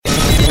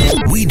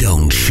We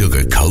don't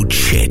sugarcoat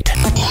shit.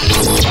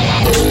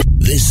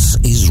 This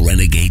is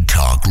Renegade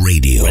Talk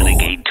Radio.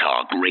 Renegade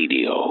Talk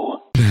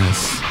Radio.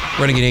 Yes.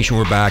 Renegade Nation,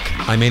 we're back.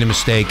 I made a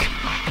mistake.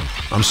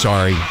 I'm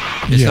sorry.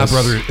 It's not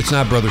brother. It's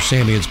not brother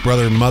Sammy. It's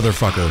brother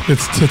motherfucker.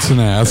 It's tits and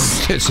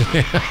ass.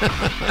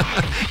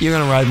 You're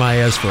gonna ride my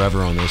ass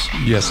forever on this.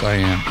 Yes, I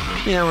am.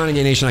 Yeah,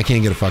 Renegade Nation. I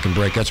can't get a fucking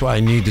break. That's why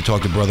I need to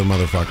talk to brother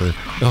motherfucker.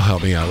 He'll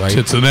help me out, right?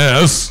 Tits and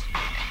ass.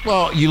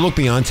 Well, you look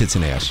beyond tits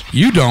and ass.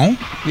 You don't.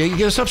 Yeah, you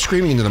gotta stop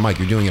screaming into the mic.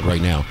 You're doing it right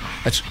now.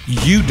 That's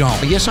you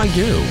don't. Yes, I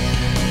do.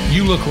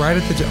 You look right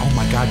at the. Oh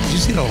my God! Did you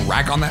see the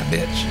rack on that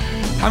bitch?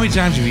 How many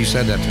times have you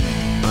said that to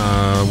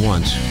me?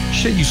 Once.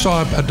 Shit, you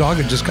saw a dog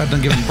that just got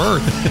done giving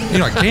birth. You're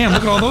like, damn,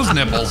 look at all those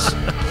nipples.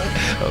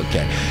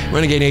 Okay.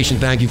 Renegade Nation,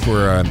 thank you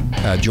for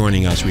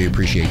joining us. We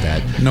appreciate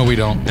that. No, we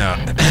don't.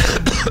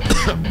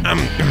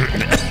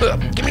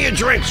 Give me a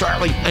drink,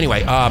 Charlie.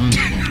 Anyway, I'm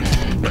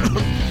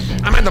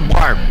at the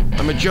bar.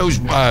 I'm at Joe's.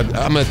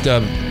 I'm at,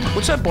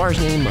 what's that bar's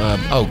name?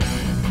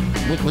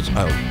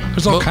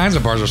 There's all kinds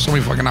of bars. There's so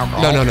many fucking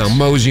alcoholics. No.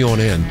 Mosey on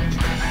in.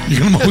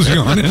 You're going to mosey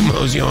on in?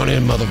 Mosey on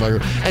in,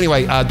 motherfucker.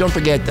 Anyway, don't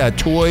forget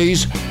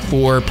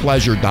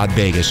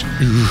toysforpleasure.vegas.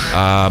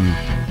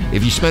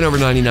 If you spend over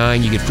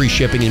 $99, you get free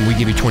shipping, and we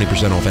give you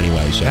 20% off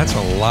anyway. So. That's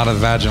a lot of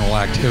vaginal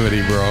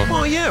activity, bro.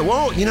 Well, yeah.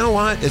 Well, you know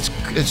what?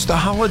 It's the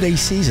holiday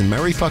season.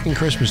 Merry fucking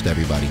Christmas to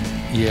everybody.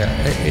 Yeah.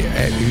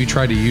 Have you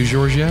tried to use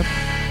yours yet?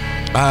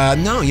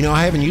 No. You know,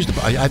 I haven't used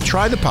I've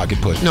tried the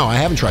pocket pussy. No, I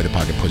haven't tried the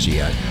pocket pussy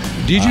yet.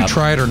 Did you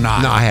try it or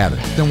not? No, I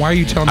haven't. Then why are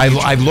you telling me?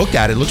 I've looked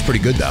at it. It looks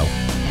pretty good, though.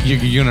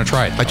 You're going to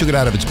try it? I took it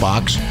out of its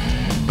box.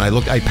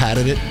 I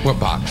patted it. What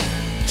box?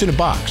 It's in a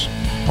box.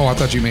 Oh, I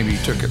thought you maybe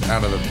took it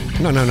out of the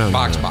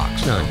box.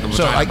 No.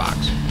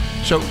 Box.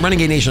 So,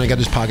 Renegade Nation, I got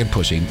this pocket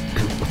pussy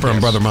from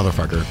Brother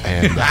Motherfucker,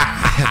 and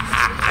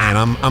and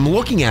I'm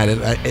looking at it.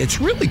 It's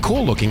really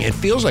cool looking. It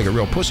feels like a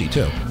real pussy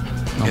too.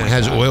 And it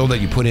has oil that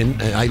you put in.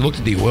 I looked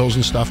at the oils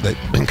and stuff that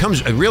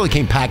it really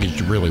came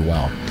packaged really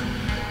well.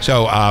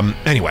 So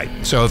anyway,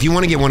 so if you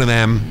want to get one of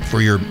them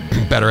for your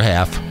better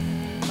half,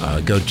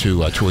 go to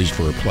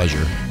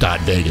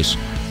toysforpleasure.vegas.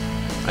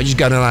 I just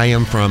got an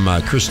IM from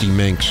Christy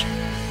Minks.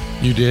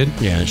 You did?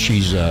 Yeah,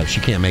 she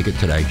can't make it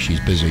today. She's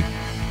busy.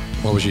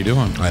 What was she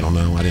doing? I don't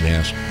know. I didn't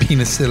ask.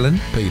 Penicillin?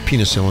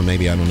 Penicillin,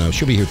 maybe. I don't know.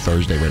 She'll be here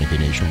Thursday, Renegade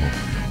Nation.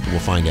 We'll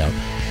find out.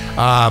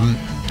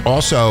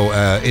 Also,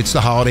 it's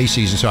the holiday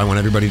season, so I want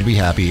everybody to be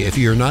happy. If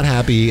you're not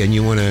happy and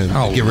you want to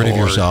get rid of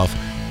yourself,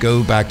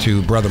 go back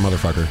to Brother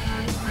Motherfucker.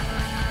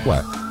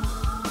 What?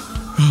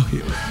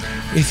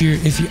 If you,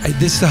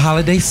 this is the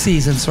holiday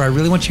season, so I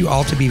really want you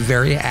all to be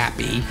very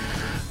happy.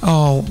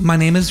 Oh, my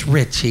name is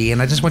Richie,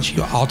 and I just want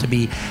you all to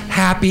be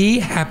happy,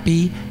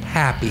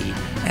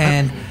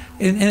 and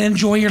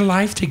enjoy your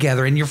life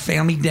together and your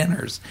family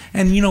dinners.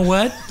 And you know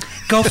what?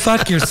 Go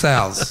fuck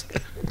yourselves.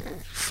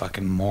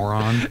 Fucking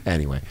moron.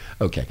 Anyway,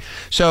 okay.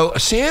 So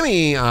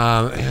Sammy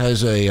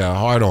has a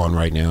hard-on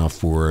right now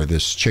for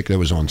this chick that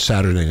was on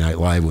Saturday Night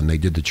Live when they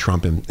did the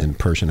Trump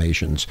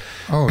impersonations.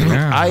 Oh,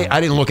 yeah. I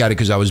didn't look at it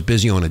because I was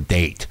busy on a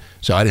date,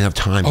 so I didn't have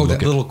time to look at it. Oh,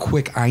 that little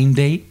quick ein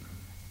date?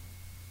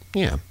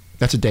 Yeah,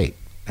 that's a date.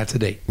 That's a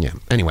date. Yeah.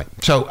 Anyway,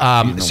 so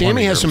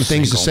Sammy has some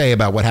things to say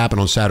about what happened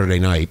on Saturday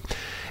night,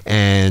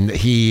 and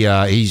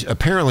he's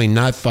apparently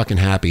not fucking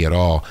happy at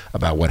all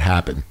about what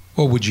happened.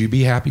 Well, would you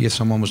be happy if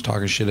someone was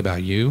talking shit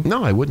about you?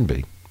 No, I wouldn't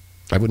be.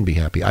 I wouldn't be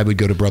happy. I would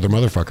go to Brother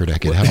Motherfucker to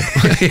get help.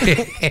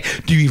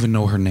 Do you even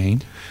know her name?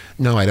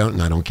 No, I don't,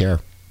 and I don't care.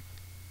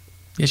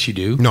 Yes, you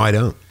do. No, I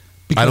don't.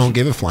 I don't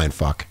give a flying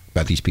fuck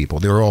about these people.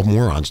 They're all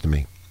morons to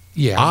me.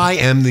 Yeah.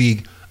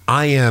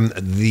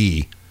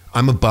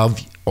 I'm above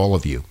all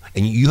of you,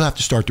 and you have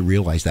to start to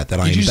realize that I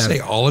am. Did you say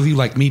all of you,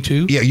 like me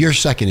too? Yeah, you're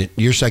second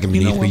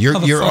beneath me.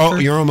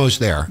 You're almost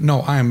there.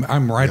 No,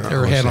 I'm right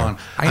there, head on.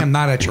 I am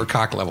not at your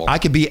cock level. I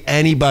could be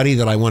anybody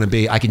that I want to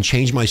be. I can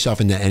change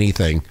myself into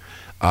anything,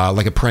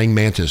 like a praying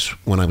mantis.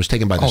 When I was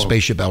taken by the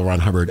spaceship L. Ron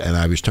Hubbard, and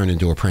I was turned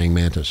into a praying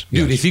mantis.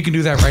 Dude, if you can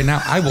do that right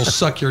now, I will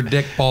suck your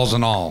dick, balls,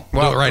 and all.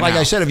 Well, right like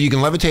now. I said, if you can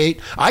levitate,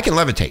 I can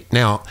levitate.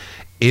 Now,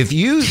 if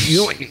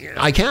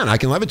I can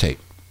levitate.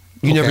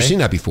 You never seen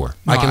that before.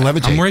 No, I can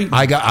levitate. I'm right.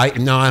 I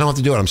don't have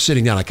to do it. I'm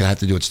sitting down. I have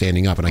to do it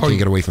standing up, and I can't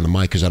get away from the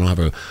mic because I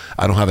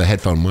don't have a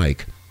headphone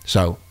mic.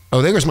 So,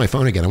 there goes my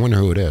phone again. I wonder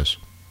who it is.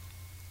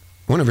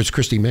 I wonder if it's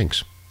Christy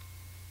Minks.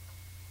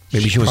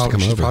 Maybe she wants to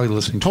come over. She's probably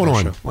listening to Hold our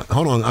on. show.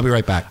 Hold on. I'll be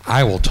right back.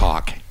 I will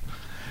talk.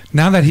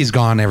 Now that he's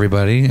gone,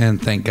 everybody,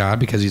 and thank God,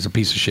 because he's a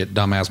piece of shit,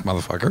 dumbass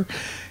motherfucker.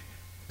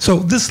 So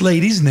this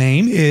lady's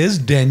name is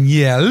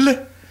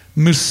Danielle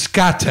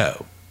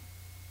Muscato.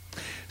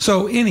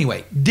 So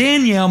anyway,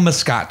 Danielle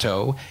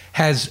Muscato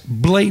has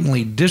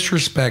blatantly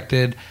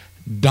disrespected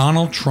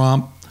Donald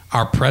Trump,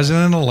 our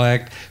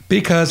president-elect,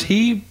 because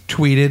he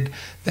tweeted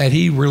that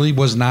he really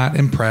was not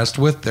impressed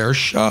with their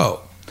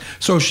show.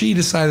 So she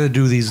decided to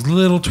do these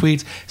little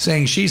tweets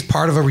saying she's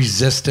part of a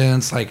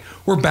resistance, like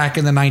we're back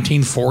in the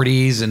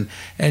 1940s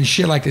and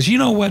shit like this. You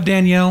know what,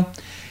 Danielle?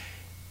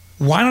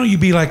 why don't you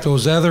be like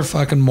those other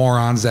fucking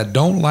morons that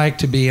don't like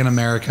to be in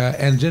America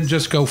and then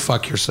just go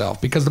fuck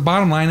yourself? Because the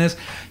bottom line is,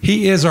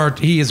 he is our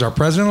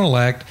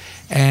president-elect,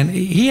 and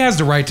he has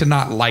the right to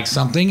not like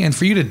something, and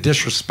for you to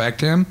disrespect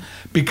him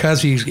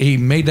because he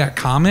made that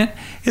comment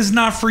is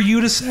not for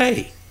you to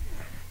say.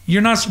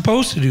 You're not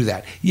supposed to do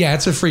that. Yeah,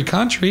 it's a free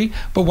country,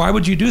 but why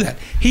would you do that?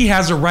 He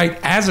has a right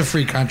as a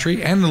free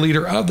country and the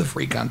leader of the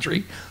free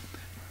country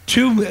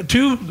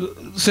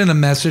to send a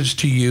message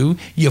to you,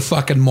 you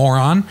fucking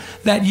moron,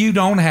 that you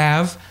don't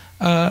have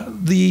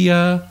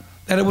that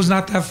it was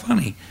not that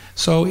funny.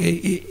 So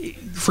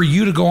for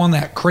you to go on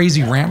that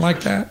crazy rant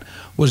like that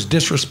was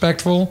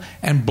disrespectful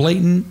and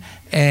blatant,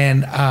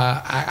 and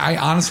I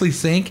honestly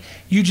think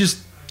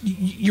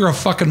you're a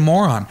fucking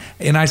moron.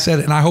 And I said,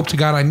 and I hope to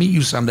God I meet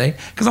you someday,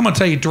 because I'm going to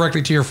tell you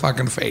directly to your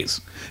fucking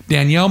face.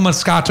 Danielle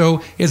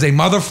Moscato is a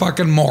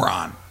motherfucking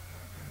moron.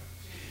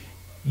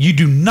 You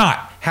do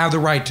not have the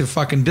right to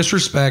fucking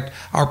disrespect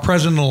our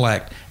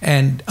president-elect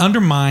and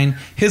undermine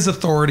his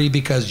authority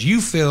because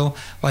you feel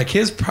like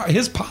his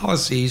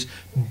policies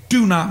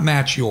do not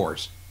match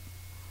yours.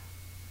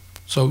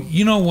 So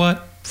you know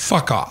what?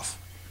 Fuck off.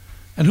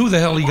 And who the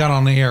hell you got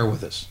on the air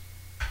with us?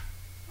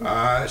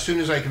 As soon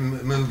as I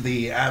can move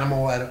the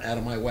animal out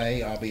of my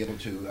way, I'll be able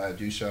to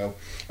do so.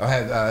 I'll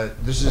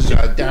have this is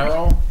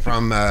Daryl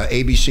from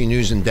ABC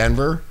News in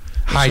Denver.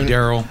 Hi,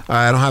 Daryl.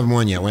 I don't have him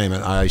on yet. Wait a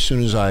minute. As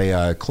soon as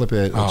I clip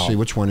it, let's see,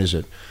 which one is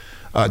it?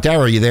 Daryl,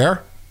 are you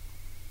there?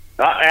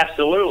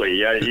 Absolutely.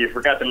 You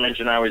forgot to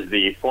mention I was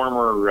the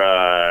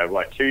former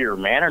 2-year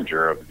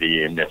manager of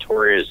the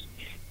notorious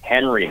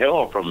Henry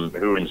Hill,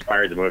 who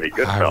inspired the movie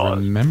Goodfellas. I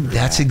remember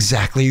That's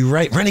exactly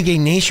right. Renegade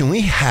Nation,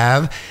 we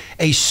have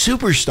a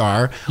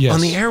superstar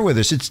on the air with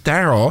us. It's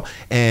Daryl,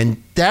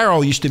 and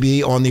Daryl used to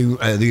be on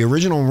the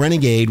original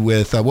Renegade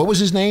with what was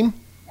his name?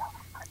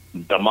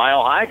 The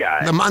Mile High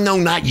guy. No,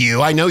 not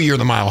you. I know you're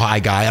the Mile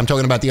High guy. I'm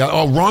talking about the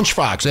Ranch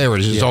Fox. There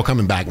it is. It's all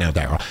coming back now,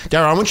 Daryl.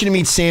 Daryl, I want you to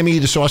meet Sammy,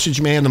 the sausage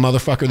man, the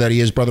motherfucker that he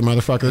is, brother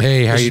motherfucker.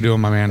 Hey, how you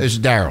doing, my man? This is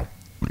Daryl,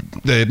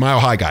 the Mile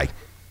High guy.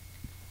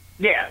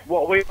 Yeah,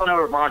 well, we all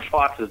know Ranch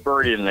Fox is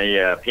buried in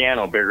the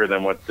piano bigger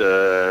than what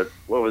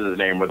was his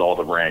name with all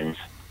the rings.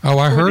 Oh,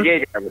 I heard. The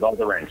gay guy with all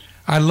the rings.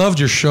 I loved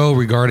your show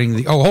regarding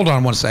the. Oh, hold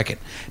on one second,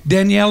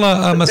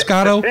 Daniela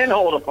Moscato. The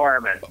pinhole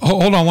department.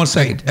 Hold on one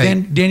second,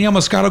 Danielle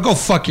Moscato. Go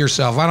fuck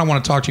yourself. I don't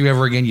want to talk to you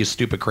ever again, you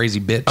stupid crazy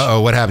bitch. Oh,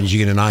 what happened? Did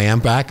you get an IM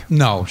back?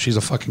 No, she's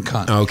a fucking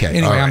cunt. Okay.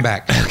 Anyway, right. I'm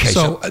back. Okay.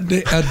 So,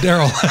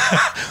 Daryl,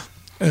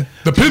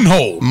 the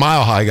pinhole.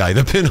 Mile High guy,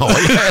 the pinhole. You're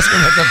asking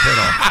about the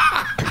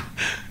pinhole.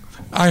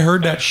 I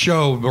heard that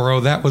show,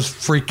 bro. That was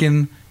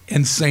freaking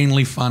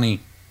insanely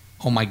funny.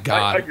 Oh my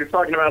God! You're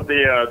talking about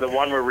the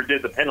one where we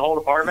did the pinhole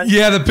department?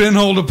 Yeah, the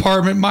pinhole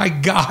department. My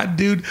God,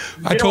 dude!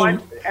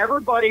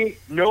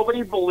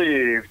 Nobody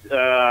believed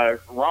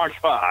Ranch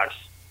Fox.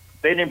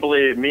 They didn't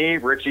believe me,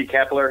 Richie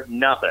Kepler,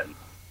 nothing.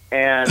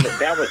 And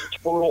that was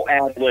total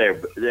ad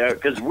lib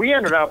because we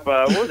ended up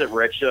what was it,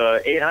 Rich?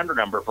 800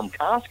 number from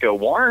Costco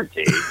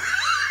warranty,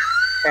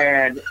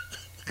 and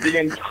the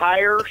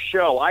entire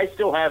show. I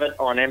still have it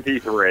on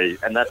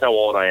MP3, and that's how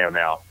old I am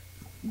now.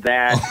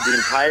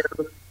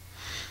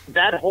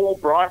 That whole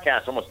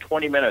broadcast, almost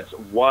 20 minutes,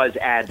 was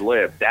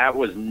ad-lib. That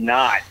was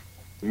not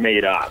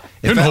made up.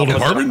 Pinhole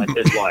department.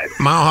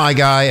 Mile High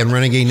guy and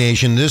Renegade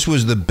Nation, this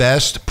was the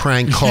best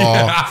prank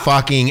call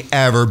fucking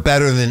ever.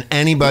 Better than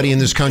anybody in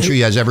this country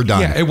has ever done.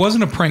 Yeah, it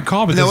wasn't a prank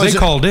call because they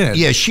called in.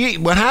 Yeah,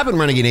 what happened,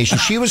 Renegade Nation,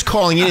 she was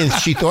calling in and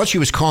she thought she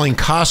was calling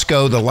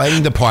Costco, the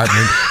lighting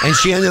department, and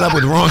she ended up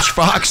with Ranch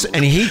Fox,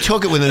 and he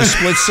took it within a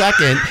split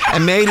second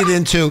and made it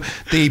into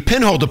the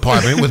pinhole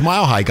department with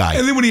Mile High guy.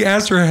 And then when he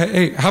asked her,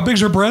 hey, how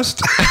big's her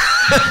breast?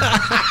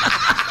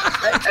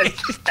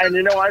 And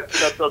you know what?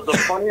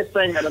 The funniest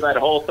thing out of that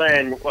whole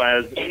thing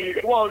was,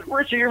 well,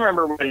 Richie, you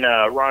remember when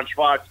Ranch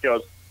Fox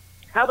goes,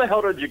 how the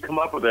hell did you come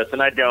up with this?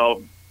 And I'd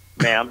go,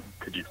 ma'am,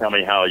 could you tell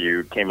me how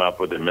you came up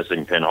with the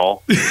missing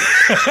pinhole? She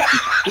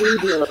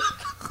just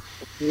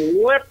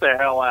flipped the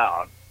hell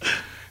out.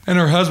 And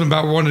her husband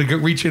about wanted to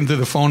reach into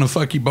the phone and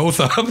fuck you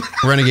both up.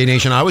 Renegade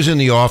Nation, I was in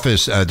the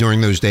office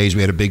during those days. We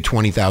had a big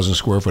 20,000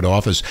 square foot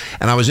office.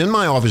 And I was in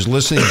my office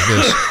listening to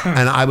this.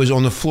 And I was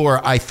on the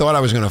floor. I thought I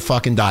was going to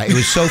fucking die. It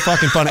was so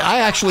fucking funny. I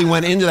actually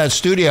went into that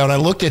studio and I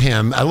looked at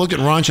him. I looked at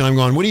Ranch and I'm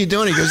going, what are you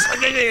doing? He goes,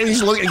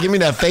 he's looking, give me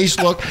that face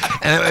look.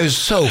 And it was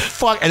so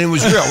and it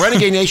was real.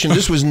 Renegade Nation,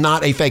 this was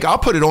not a fake. I'll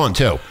put it on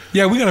too.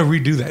 Yeah, we got to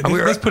redo that.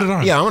 Let's put it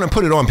on. Yeah, I'm going to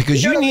put it on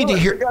because you need to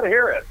hear. You got to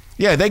hear it.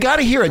 Yeah, they got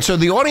to hear it. So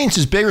the audience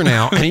is bigger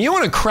now, and you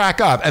want to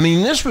crack up. I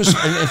mean, this was,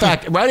 in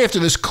fact, right after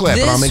this clip,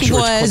 and I'll make sure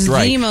it's clipped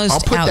right. I'll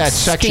put that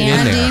section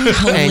in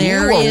there, and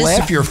you will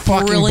laugh your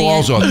fucking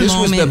balls off. This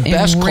was the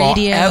best call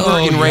ever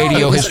in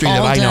radio history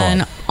that I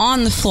know of.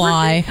 On the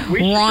fly,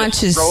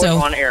 Ranch is so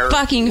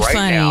fucking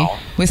funny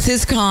with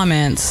his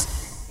comments.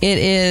 It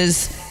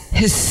is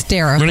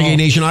hysterical. Renegade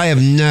Nation, I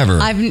have never.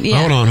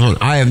 Hold on.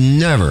 I have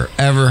never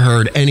ever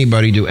heard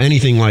anybody do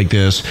anything like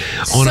this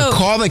on a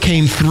call that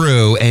came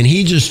through, and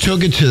he just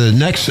took it to the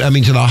next. I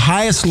mean, to the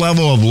highest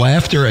level of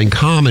laughter and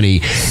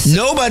comedy.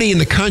 Nobody in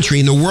the country,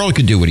 in the world,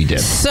 could do what he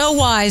did. So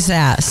wise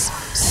ass.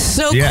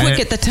 So quick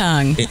at the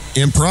tongue.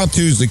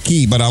 Impromptu is the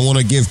key, but I want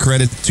to give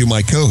credit to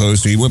my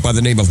co-host. He went by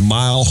the name of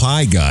Mile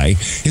High Guy.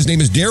 His name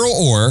is Daryl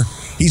Orr.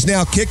 He's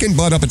now kicking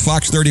butt up at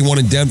Fox 31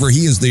 in Denver.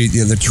 He is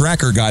the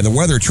tracker guy, the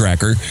weather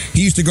tracker.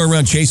 He used to go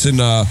around chasing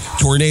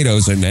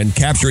tornadoes and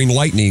capturing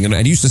lightning,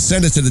 and used to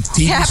send it to the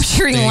TV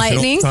Capturing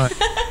lightning?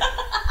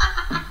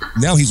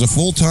 Now he's a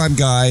full-time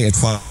guy at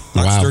Fox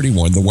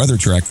 31, the weather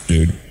track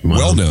dude,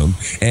 well known.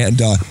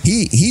 And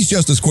he's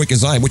just as quick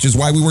as I am, which is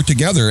why we were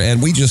together,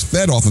 and we just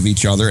fed off of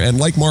each other. And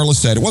like Marla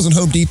said, it wasn't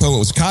Home Depot, it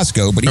was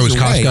Costco. But it was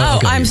Costco. Oh,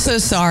 okay. I'm so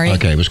sorry.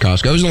 Okay, it was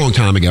Costco. It was a long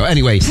time ago.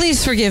 Anyway.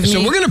 Please forgive me.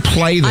 So we're going to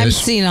play this. I'm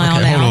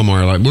senile now. Hold on,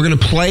 Marla. We're going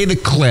to play the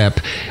clip.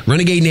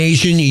 Renegade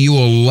Nation, you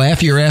will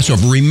laugh your ass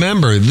off.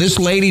 Remember, this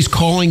lady's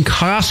calling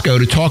Costco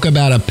to talk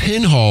about a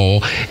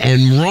pinhole,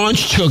 and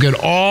Runch took it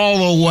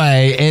all the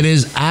way. It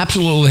is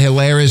absolutely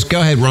hilarious.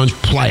 Go ahead, Runch,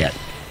 play it.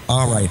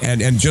 All right,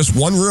 and just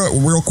one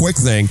real quick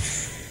thing.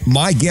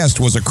 My guest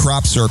was a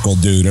crop circle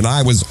dude, and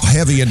I was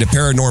heavy into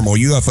paranormal,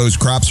 UFOs,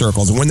 crop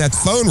circles. And when that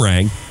phone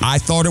rang, I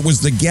thought it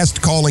was the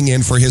guest calling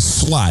in for his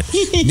slot.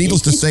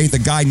 Needless to say, the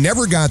guy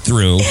never got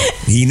through.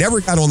 He never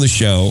got on the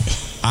show.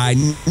 I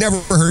never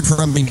heard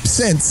from him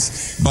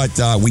since, but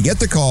we get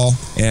the call,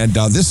 and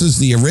this is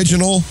the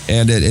original,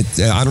 and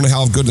I don't know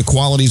how good the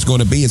quality is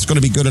going to be. It's going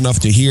to be good enough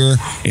to hear,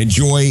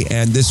 enjoy,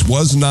 and this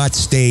was not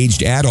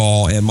staged at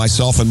all, and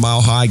myself and Mile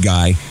High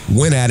Guy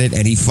went at it,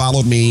 and he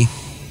followed me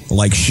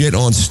like shit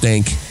on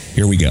stink.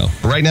 Here we go.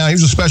 Right now,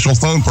 here's a special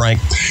phone prank.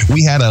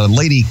 We had a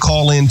lady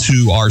call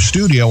into our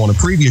studio on a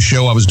previous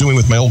show I was doing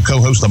with my old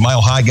co-host, the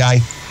Mile High Guy,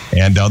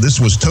 and this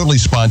was totally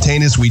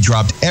spontaneous. We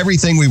dropped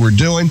everything we were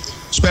doing.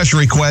 Special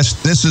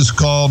request. This is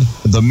called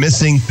The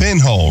Missing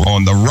Pinhole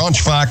on the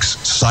Runch Fox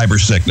Cyber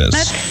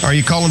Sickness. Are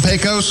you calling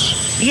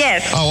Pecos?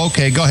 Yes. Oh,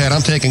 okay. Go ahead.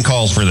 I'm taking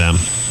calls for them.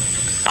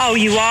 Oh,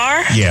 you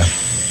are? Yeah.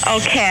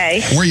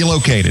 Okay. Where are you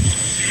located?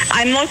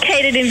 I'm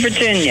located in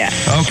Virginia.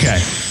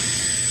 Okay.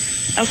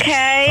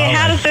 Okay. All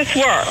How right. does this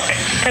work?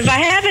 Because I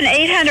have an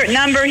 800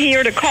 number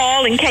here to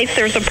call in case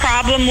there's a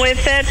problem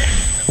with it.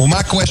 Well,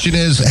 my question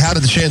is, how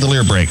did the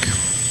chandelier break?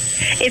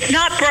 It's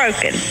not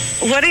broken.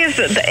 What is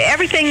it?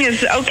 Everything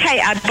is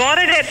okay. I bought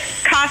it at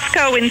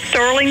Costco in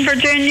Sterling,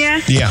 Virginia.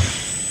 Yeah.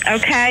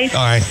 Okay.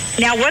 All right.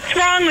 Now, what's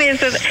wrong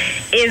is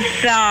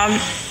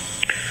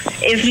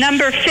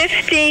number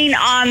 15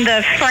 on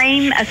the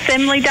frame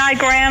assembly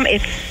diagram.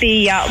 It's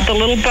the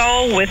little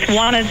bowl with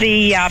one of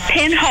the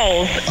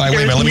pinholes. All right,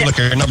 wait a minute. Let me look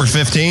here. Number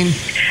 15?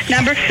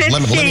 Number 15.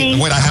 Let me,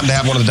 wait, I happen to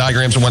have one of the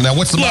diagrams or one. Now,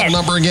 what's the model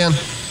number again?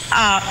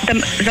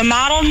 The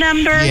model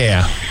number?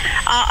 Yeah.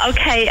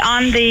 Okay,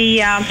 on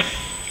the,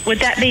 would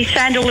that be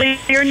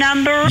chandelier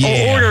number or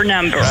order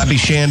number? That'd be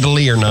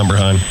chandelier number,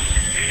 hon.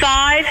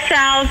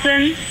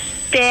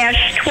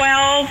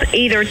 5000-12,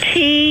 either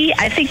T,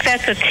 I think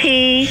that's a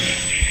T,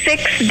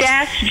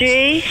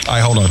 6-G. All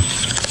right, hold on.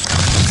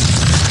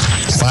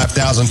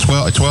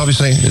 5012, you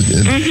say?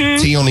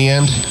 T on the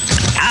end?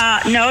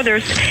 No,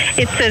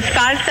 it says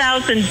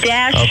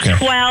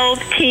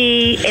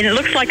 5000-12T, and it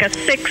looks like a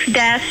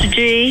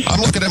 6-G. I'm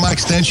looking at my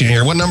extension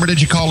here. What number did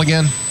you call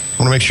again? I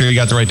want to make sure you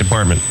got the right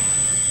department.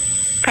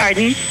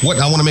 Pardon?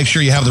 I want to make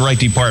sure you have the right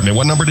department.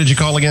 What number did you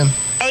call again?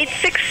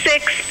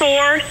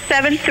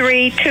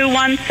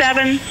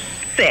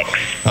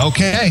 866-473-2176.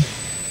 Okay.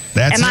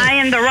 That's Am I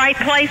in the right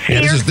place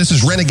yeah, here? This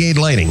is Renegade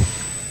Lighting.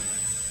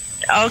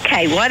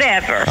 Okay,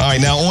 whatever. All right,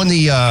 now on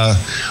the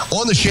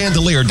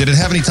chandelier, did it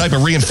have any type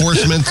of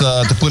reinforcement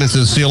to put into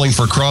the ceiling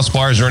for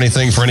crossbars or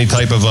anything for any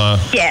type of?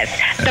 Yes,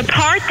 the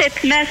part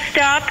that's messed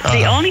up.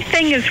 The only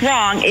thing is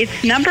wrong.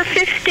 It's number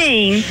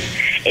 15.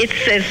 It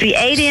says the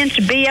 8-inch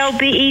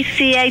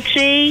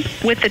BOBECHE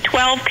with the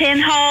 12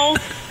 pinhole.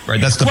 Right,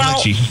 that's the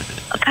blechy.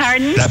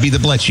 Pardon? That'd be the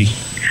blechy.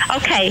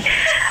 Okay.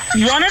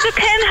 One of the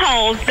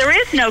pinholes, there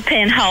is no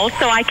pinhole,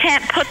 so I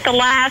can't put the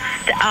last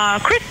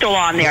crystal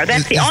on there.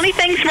 That's the only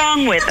thing's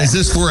wrong with it. Is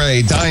this for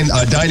a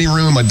dining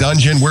room, a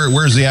dungeon?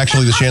 Where's the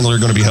chandelier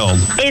going to be held?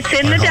 It's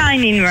in the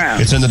dining room.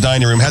 It's in the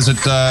dining room. Has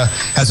it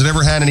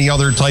ever had any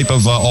other type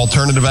of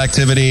alternative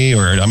activity,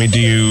 or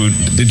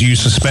did you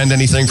suspend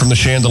anything from the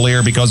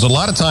chandelier? Because a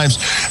lot of times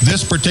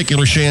this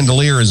particular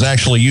chandelier is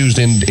actually used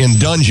in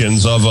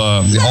dungeons of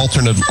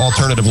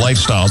alternative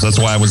lifestyles. That's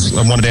why I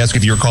wanted to ask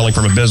if you were calling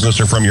from a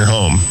business or from your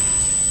home.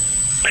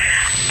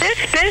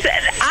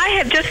 I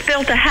have just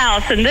built a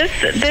house, and this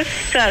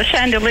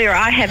chandelier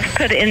I have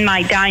put in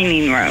my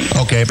dining room.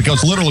 Okay,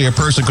 because literally a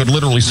person could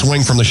literally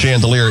swing from the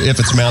chandelier if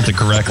it's mounted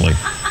correctly.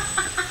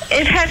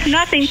 It has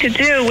nothing to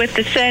do with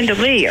the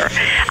chandelier.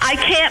 I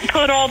can't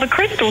put all the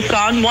crystals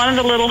on one of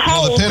the little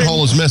holes. Well, the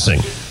pinhole is missing.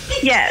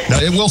 Yes. Now,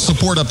 it will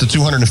support up to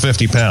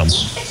 250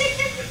 pounds.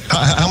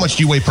 How much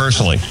do you weigh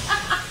personally?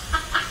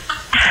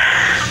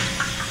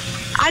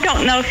 I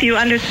don't know if you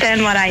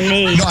understand what I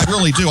need. No, I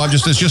really do.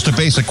 It's just a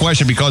basic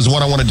question because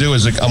what I want to do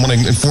is I'm going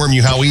to inform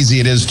you how easy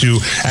it is to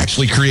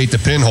actually create the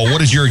pinhole.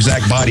 What is your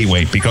exact body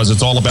weight? Because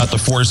it's all about the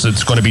force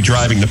that's going to be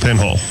driving the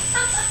pinhole.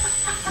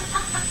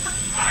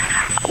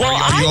 Well,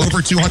 are you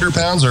over 200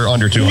 pounds or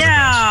under 200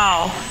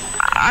 pounds? No.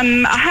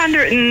 I'm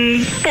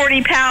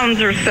 140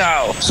 pounds or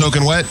so.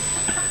 Soaking wet?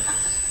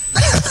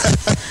 How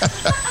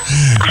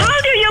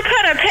do you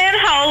put a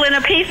pinhole in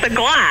a piece of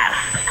glass?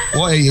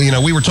 Well,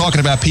 we were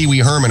talking about Pee Wee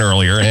Herman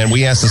earlier, and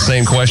we asked the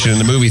same question in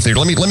the movie theater.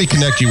 Let me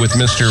connect you with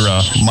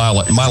Mr.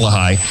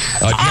 Malahai.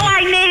 All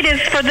I need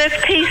is for this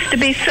piece to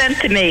be sent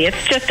to me.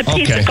 It's just a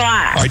piece of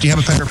glass. All right, do you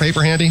have a pen or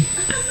paper handy?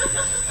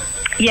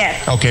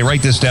 Yes. Okay,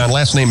 write this down.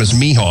 Last name is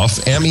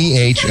Mehoff,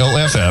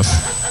 M-E-H-O-F-F.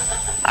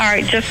 All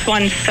right, just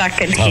 1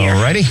 second here.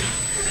 All righty.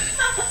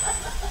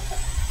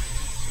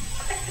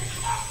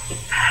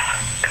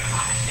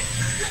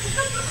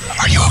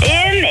 Are you okay?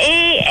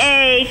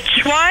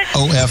 M-E-H what?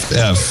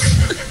 O-F-F.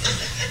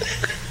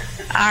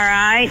 All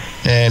right.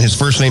 And his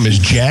first name is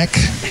Jack.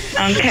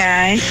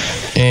 Okay.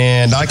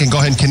 And I can go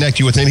ahead and connect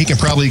you with him. He can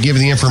probably give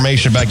you the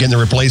information about getting the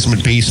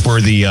replacement piece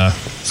for the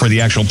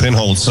actual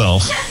pinhole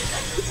itself.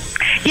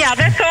 Yeah,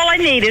 that's all I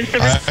need is the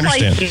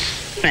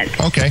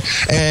replacement. Okay.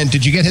 And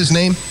did you get his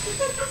name?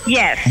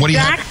 Yes. What do you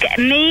Jack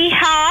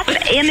Mehoff,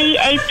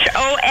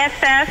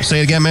 M-E-H-O-F-F. Say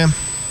it again, ma'am.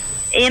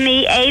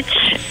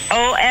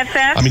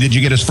 M-E-H-O-F-F. I mean, did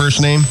you get his first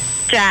name?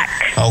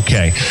 Jack.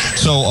 Okay.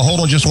 So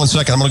hold on just 1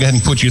 second. I'm going to go ahead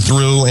and put you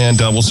through, and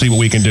we'll see what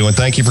we can do. And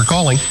thank you for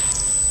calling.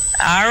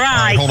 All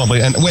right. Hold on,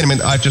 please. And wait a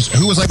minute.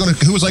 Who was I going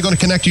to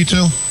connect you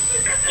to?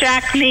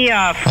 Jack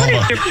Mehoff.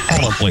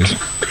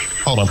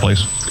 Hold on,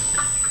 please.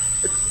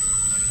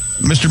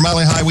 Mr.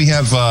 Malahai, we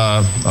have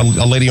a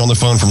lady on the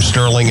phone from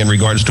Sterling in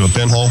regards to a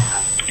pinhole.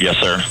 Yes,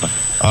 sir.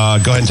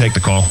 Go ahead and take the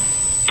call.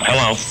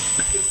 Hello.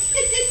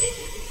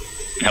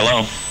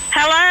 Hello.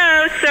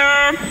 Hello,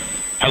 sir.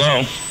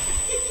 Hello.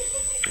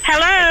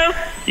 Hello.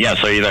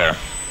 Yes, are you there?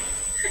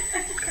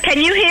 Can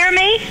you hear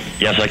me?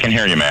 Yes, I can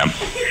hear you, ma'am.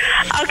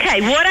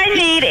 Okay, what I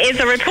need is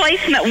a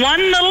replacement, one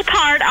little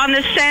part on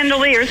the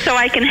chandelier so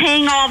I can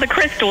hang all the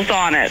crystals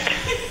on it.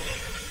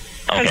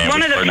 Because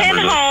one of the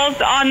pinholes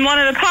on one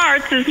of the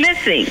parts is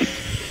missing.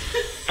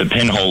 The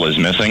pinhole is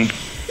missing?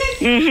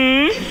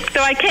 Mm-hmm.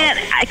 So I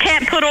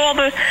can't put all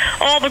the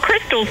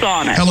crystals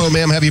on it. Hello,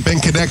 ma'am. Have you been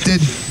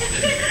connected?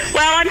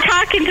 Well, I'm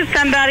talking to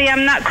somebody.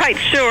 I'm not quite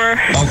sure.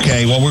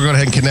 Okay. Well, we're going to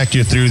head and connect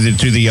you through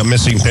to the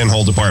missing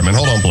pinhole department.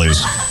 Hold on,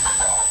 please.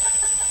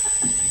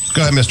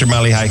 Go ahead, Mr.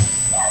 Malahai.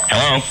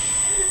 Hello.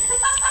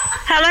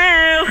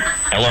 Hello.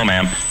 Hello,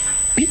 ma'am.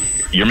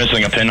 You're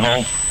missing a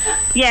pinhole?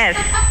 Yes.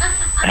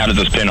 How did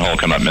this pinhole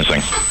come up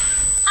missing?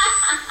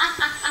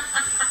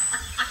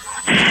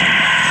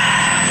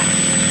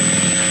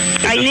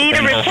 I need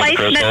a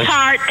replacement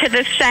part to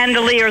the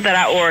chandelier that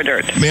I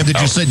ordered. Ma'am,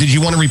 did you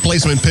want a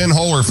replacement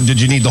pinhole or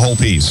did you need the whole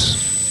piece?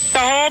 The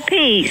whole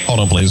piece. Hold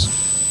on, please.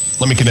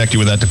 Let me connect you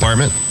with that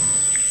department.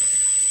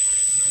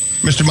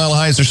 Mr.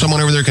 Malahai, is there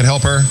someone over there who can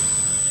help her?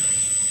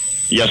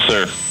 Yes,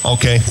 sir.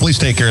 Okay, please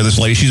take care of this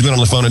lady. She's been on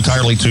the phone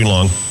entirely too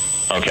long.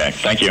 Okay,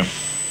 thank you.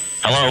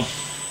 Hello?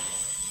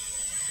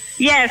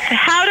 Yes,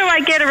 how do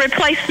I get a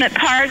replacement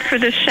part for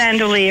this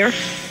chandelier?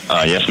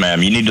 Yes,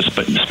 ma'am. You need to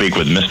speak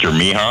with Mr.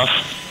 Mehoff.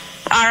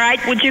 All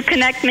right, would you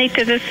connect me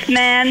to this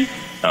man?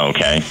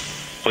 Okay.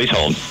 Please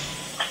hold.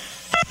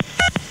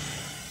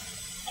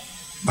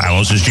 Hello,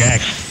 this is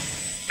Jack.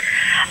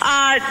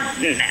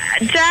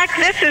 Jack,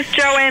 this is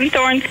Joanne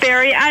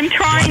Thornsberry. I'm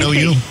trying to... Do I know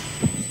you?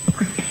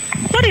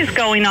 What is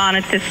going on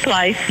at this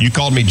place? You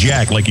called me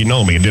Jack like you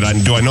know me.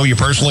 Do I know you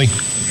personally?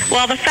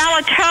 Well, the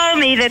fellow told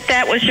me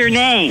that was your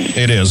name.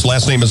 It is.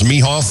 Last name is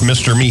Mehoff,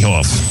 Mr.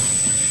 Mehoff.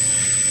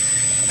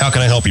 How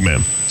can I help you,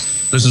 ma'am?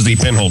 This is the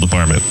pinhole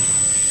department.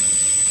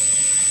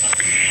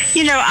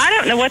 You know, I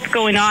don't know what's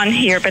going on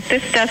here, but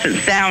this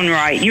doesn't sound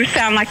right. You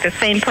sound like the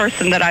same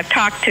person that I've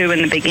talked to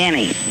in the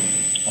beginning.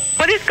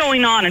 What is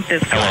going on at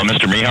this point? Hello,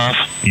 Mr. Mehoff?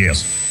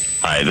 Yes.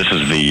 Hi, this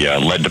is the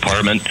lead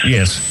department.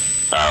 Yes.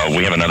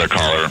 We have another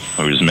caller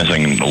who's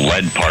missing the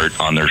lead part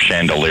on their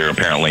chandelier.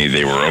 Apparently,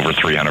 they were over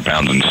 300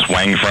 pounds and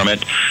swung from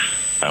it.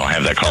 I'll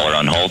have that caller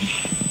on hold.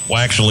 Well,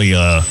 actually,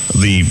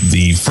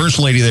 the first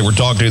lady that we're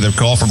talking to, the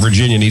call from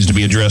Virginia, needs to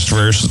be addressed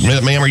first.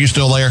 Ma'am, are you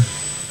still there?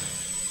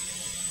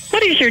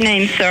 What is your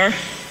name, sir?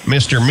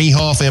 Mr.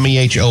 Mehoff,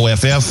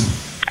 M-E-H-O-F-F.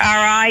 All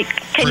right.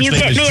 Can First you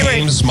name get is me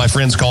James. My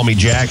friends call me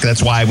Jack.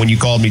 That's why when you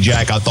called me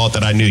Jack, I thought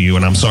that I knew you,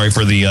 and I'm sorry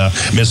for the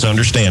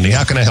misunderstanding.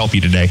 How can I help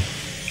you today?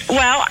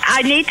 Well,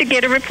 I need to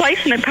get a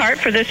replacement part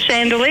for this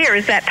chandelier.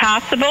 Is that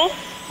possible?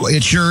 Well,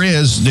 it sure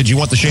is. Did you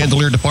want the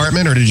chandelier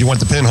department or did you want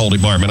the pinhole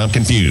department? I'm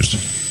confused.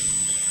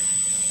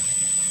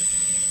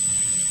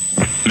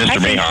 Mr.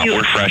 Mehoff,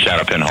 we're fresh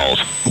out of pinholes.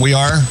 We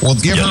are? Well,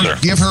 give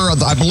Yes, her,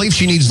 I believe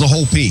she needs the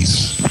whole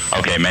piece.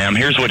 Okay, ma'am,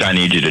 here's what I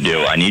need you to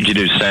do. I need you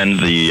to send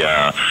the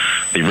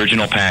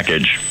original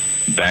package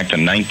back to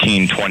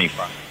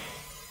 1925.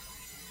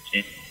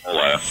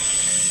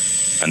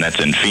 And that's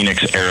in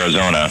Phoenix,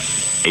 Arizona,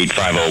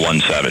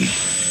 85017.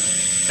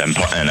 And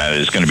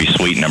it's going to be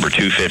suite number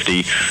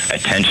 250.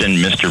 Attention,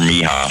 Mr.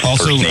 Miha,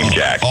 first name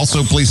Jack.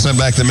 Also, please send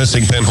back the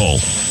missing pinhole.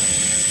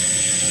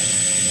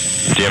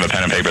 Do you have a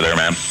pen and paper there,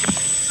 ma'am?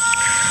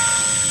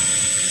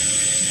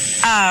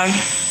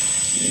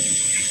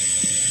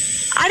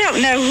 I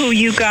don't know who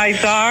you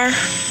guys are,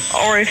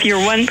 or if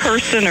you're one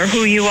person or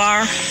who you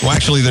are. Well,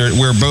 actually,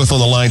 we're both on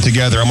the line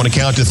together. I'm going to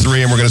count to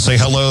 3, and we're going to say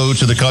hello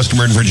to the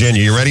customer in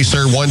Virginia. You ready,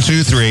 sir? 1,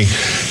 2, 3.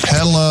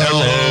 Hello.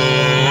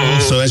 Hello.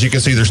 So as you can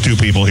see, there's 2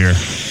 people here.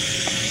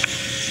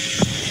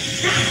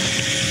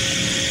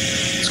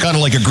 It's kind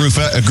of like a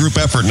group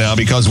effort now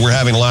because we're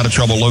having a lot of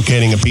trouble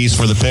locating a piece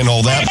for the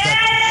pinhole.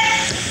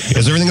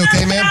 Is everything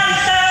okay, ma'am?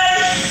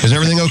 Is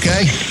everything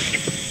okay?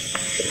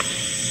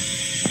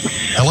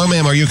 Hello,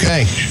 ma'am. Are you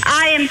okay?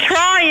 I am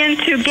trying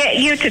to get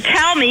you to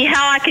tell me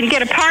how I can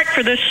get a part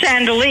for this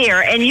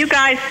chandelier, and you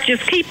guys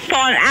just keep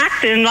on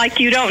acting like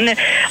you don't know,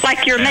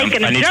 like you're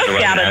making a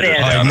joke out of this.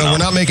 No, we're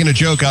not making a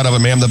joke out of it,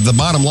 ma'am. The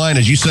bottom line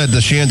is you said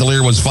the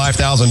chandelier was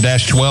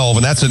 5000-12,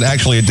 and that's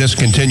actually a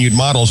discontinued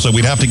model, so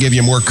we'd have to give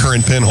you a more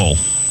current pinhole.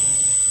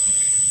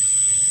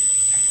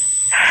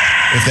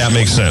 If that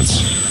makes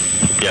sense.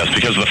 Yes,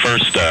 because the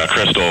first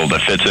crystal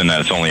that fits in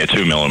that, it's only a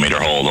 2 millimeter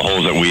hole. The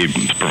holes that we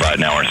provide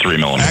now are 3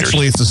 millimeters.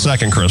 Actually, it's the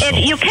second crystal.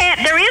 If you can't,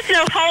 there is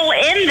no hole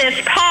in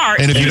this part.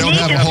 And if you don't need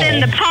have to a hole,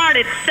 send the part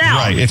itself.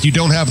 Right. If you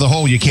don't have the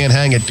hole, you can't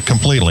hang it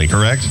completely,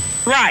 correct?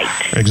 Right.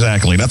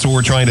 Exactly. That's what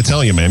we're trying to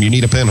tell you, ma'am. You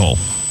need a pinhole.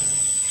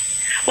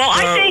 Well,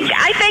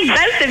 I think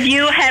both of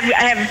you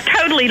have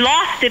totally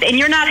lost it, and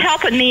you're not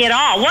helping me at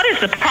all. What is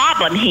the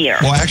problem here?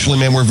 Well, actually,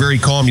 ma'am, we're very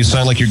calm. You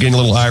sound like you're getting a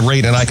little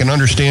irate, and I can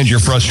understand your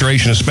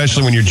frustration,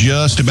 especially when you're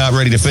just about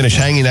ready to finish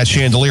hanging that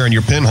chandelier and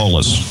you're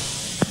pinholeless.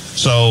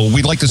 So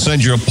we'd like to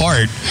send you a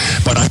part,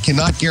 but I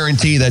cannot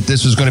guarantee that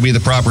this is going to be the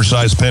proper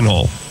size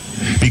pinhole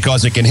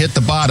because it can hit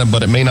the bottom,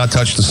 but it may not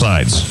touch the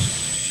sides.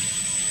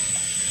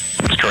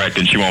 That's correct,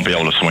 and she won't be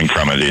able to swing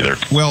from it either.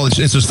 Well, it's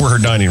just for her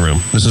dining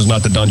room. This is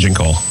not the dungeon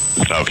call.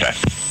 Okay.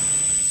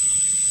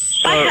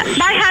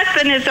 My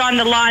husband is on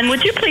the line.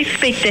 Would you please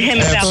speak to him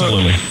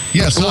Absolutely. about it?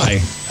 Yes, hi.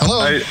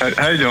 Hello.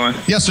 How you doing?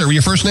 Yes, sir.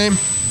 Your first name?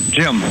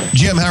 Jim.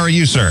 Jim, how are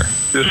you, sir?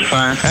 Just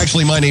fine.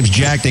 Actually, my name's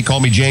Jack. They call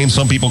me James.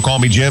 Some people call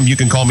me Jim. You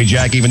can call me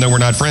Jack, even though we're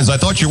not friends. I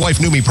thought your wife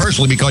knew me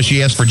personally because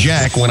she asked for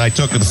Jack when I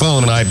took the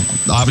phone, and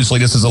obviously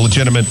this is a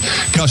legitimate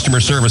customer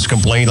service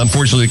complaint.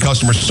 Unfortunately, the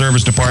customer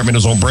service department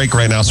is on break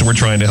right now, so we're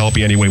trying to help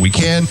you any way we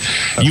can.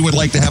 You would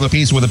like to have a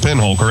piece with a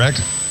pinhole,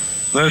 correct?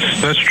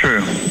 That's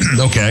true.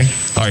 Okay.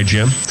 All right,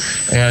 Jim.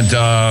 And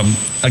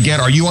again,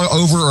 are you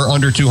over or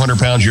under 200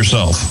 pounds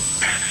yourself?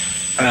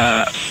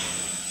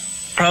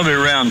 Probably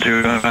around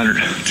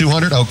 200.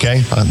 200?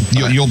 Okay.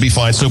 You'll be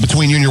fine. So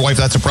between you and your wife,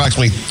 that's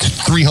approximately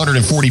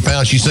 340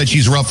 pounds. She said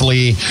she's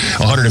roughly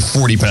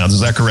 140 pounds.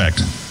 Is that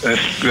correct?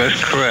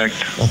 That's correct.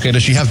 Okay.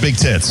 Does she have big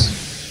tits?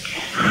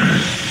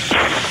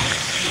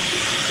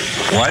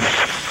 What?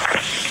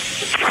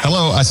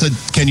 Hello. I said,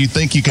 can you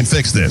think you can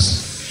fix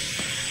this?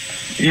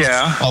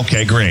 Yeah.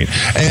 Okay, great.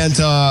 And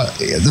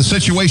the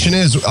situation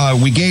is,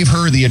 we gave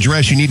her the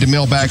address. You need to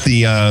mail back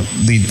the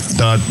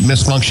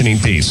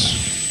misfunctioning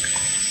piece.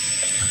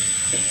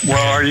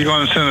 Well, are you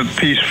going to send a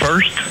piece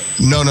first?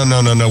 No.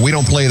 We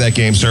don't play that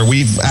game, sir.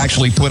 We've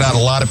actually put out a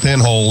lot of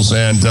pinholes,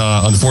 and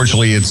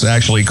unfortunately, it's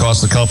actually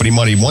cost the company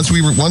money. Once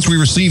we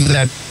receive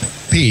that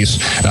piece,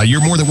 you're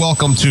more than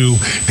welcome to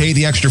pay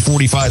the extra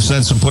 45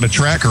 cents and put a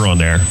tracker on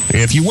there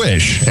if you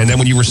wish. And then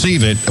when we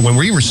receive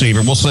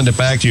it, we'll send it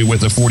back to you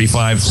with a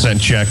 45-cent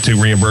check to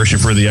reimburse you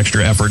for the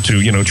extra effort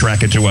to,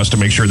 track it to us to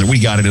make sure that we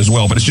got it as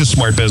well. But it's just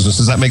smart business.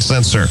 Does that make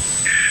sense, sir?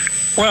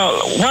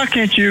 Well, why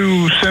can't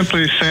you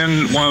simply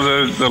send one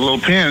of the little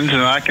pins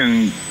and I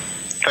can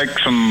take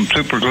some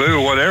super glue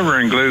or whatever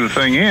and glue the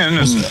thing in?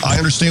 And I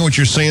understand what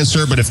you're saying,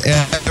 sir, but if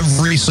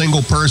every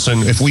single person,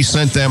 if we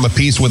sent them a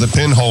piece with a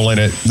pinhole in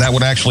it, that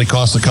would actually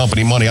cost the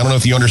company money. I don't know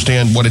if you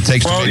understand what it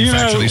takes to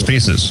manufacture these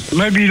pieces.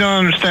 Maybe you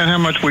don't understand how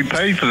much we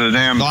paid for the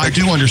damn. No, I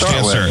do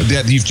understand, sir.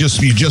 That you've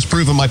just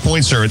proven my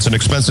point, sir. It's an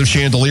expensive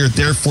chandelier,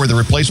 therefore the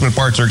replacement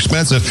parts are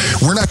expensive.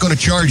 We're not going to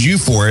charge you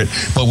for it,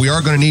 but we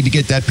are going to need to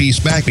get that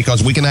piece back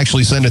because we can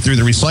actually send it through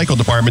the recycle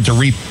department to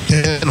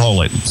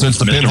re-pinhole it since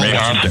the pinhole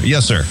isn't there.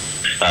 Yes, sir.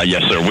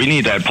 Yes, sir. We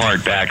need that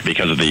part back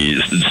because of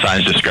the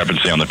size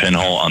discrepancy on the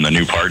pinhole on the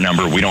new part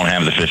number. We don't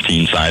have the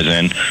 15 size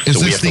in, so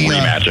we have to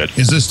rematch it.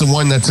 Is this the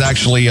one that's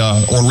actually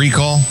on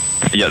recall?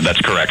 Yeah,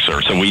 that's correct,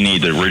 sir. So we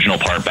need the original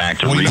part back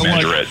to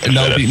remeasure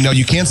it. No,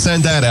 you can't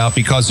send that out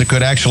because it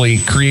could actually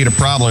create a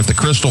problem. If the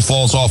crystal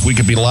falls off, we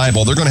could be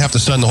liable. They're going to have to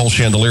send the whole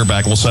chandelier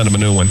back. We'll send them a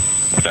new one.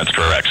 That's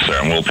correct, sir,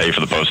 and we'll pay for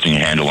the posting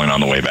and handling on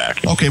the way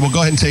back. Okay, well, go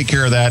ahead and take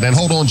care of that. And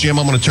hold on, Jim.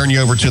 I'm going to turn you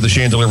over to the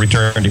chandelier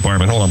return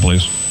department. Hold on,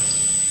 please.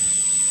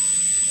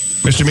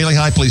 Mr. Mealy,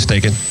 hi, please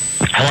take it.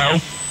 Hello?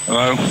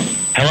 Hello?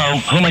 Hello?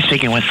 Who am I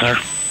speaking with, sir?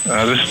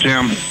 This is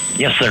Jim.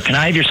 Yes, sir. Can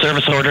I have your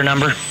service order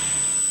number?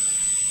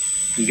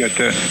 You got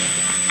that?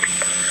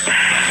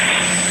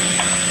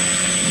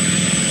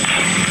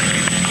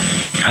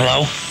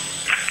 Hello?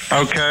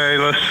 Okay,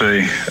 let's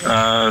see.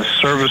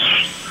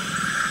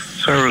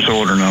 Service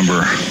order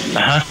number.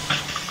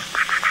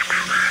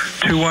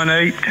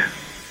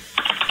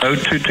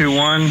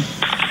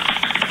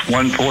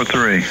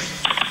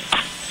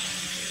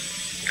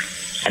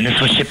 218-0221-143. And this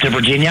was shipped to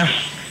Virginia?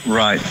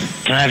 Right.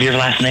 Can I have your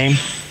last name?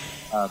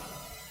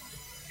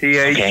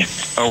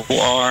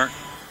 T-H-O-R.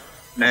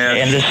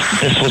 And this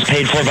was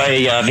paid for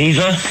by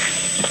Visa?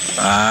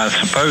 I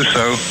suppose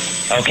so.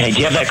 Okay. Do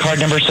you have that card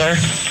number, sir?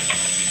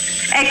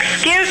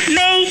 Excuse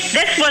me?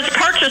 This was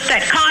purchased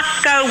at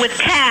Costco with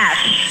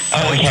cash.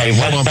 Oh, okay.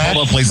 Hold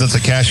on, please. That's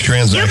a cash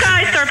transaction. You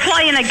guys are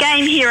playing a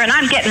game here, and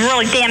I'm getting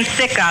really damn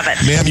sick of it.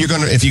 Ma'am,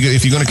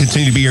 if you're gonna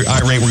continue to be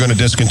irate, we're going to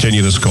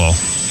discontinue this call.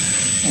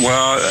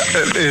 Well,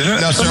 isn't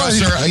no,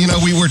 sir. You know,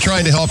 we were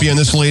trying to help you, and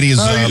this lady is.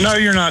 No,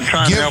 you're not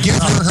trying to help. Give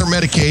her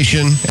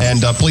medication,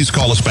 and please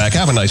call us back.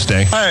 Have a nice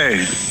day.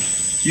 Hey,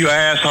 you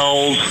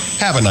assholes.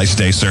 Have a nice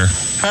day, sir.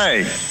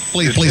 Hey,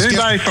 please.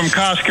 Anybody from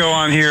Costco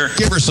on here?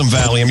 Give her some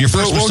Valium. Your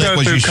first mistake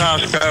was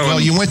Costco. Well,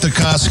 you went to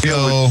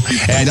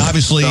Costco, and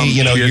obviously,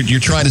 you know,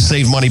 you're trying to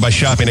save money by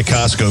shopping at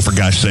Costco. For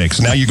gosh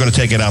sakes, now you're going to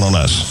take it out on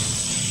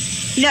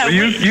us. No,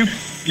 well,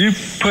 you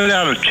put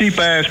out a cheap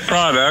ass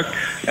product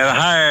at a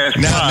high ass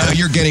price. Now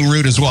you're getting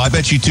rude as well. I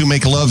bet you two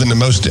make love in the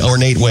most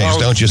ornate ways,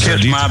 don't you, sir?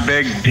 Kiss my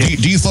big dick.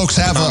 Do you folks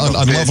have a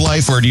love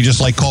life, or do you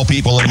just like call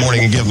people in the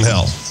morning and give them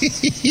hell?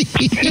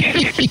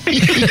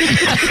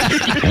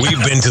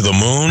 We've been to the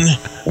moon.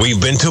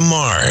 We've been to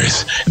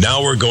Mars.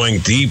 Now we're going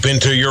deep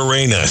into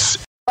Uranus.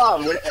 All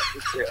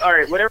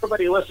right, would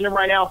everybody listening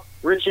right now?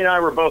 Richie and I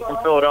were both from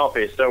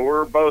Philadelphia, so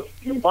we're both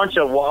a bunch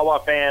of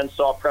Wawa fans,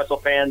 soft pretzel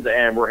fans,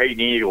 and we're hating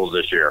the Eagles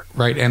this year.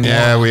 Right, and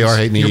yeah, we are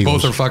hating the Eagles. You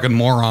both are fucking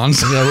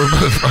morons. Yeah, we're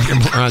both fucking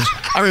morons.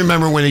 I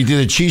remember when he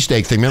did a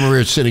cheesesteak thing. Remember we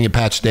were sitting at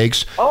Pat's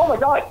Steaks? Oh, my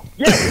God.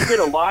 Yeah, we did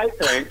a live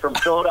thing from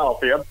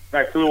Philadelphia.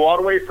 I flew all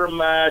the way from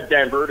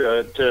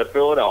Denver to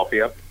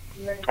Philadelphia,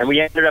 and we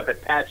ended up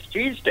at Pat's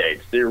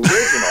Cheesesteaks, the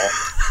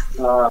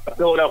original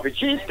Philadelphia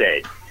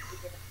cheesesteak.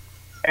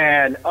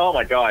 And, oh,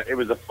 my God, it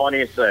was the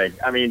funniest thing.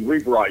 I mean,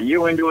 we brought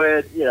you into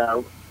it, you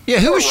know. Yeah,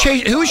 who was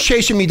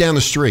chasing me down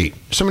the street?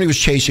 Somebody was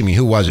chasing me.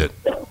 Who was it?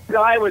 The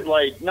guy with,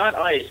 like, not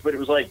ice, but it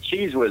was like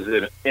cheese was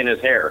in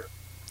his hair.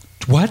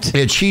 What?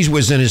 Yeah, cheese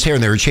was in his hair,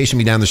 and they were chasing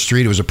me down the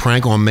street. It was a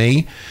prank on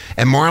me.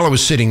 And Marla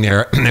was sitting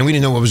there, and we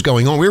didn't know what was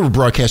going on. We were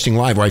broadcasting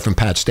live right from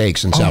Pat's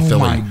Steaks in South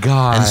Philly. Oh, my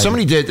God. And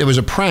somebody did, it was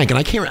a prank, and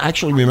I can't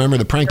actually remember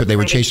the prank, but they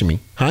were chasing me.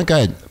 Huh? Go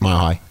ahead, Mile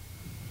High.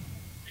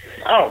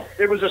 Oh,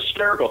 it was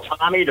hysterical.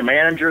 Tommy, the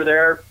manager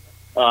there,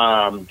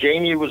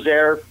 Jamie was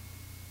there.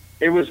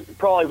 It was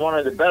probably one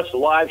of the best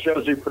live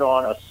shows we put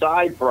on,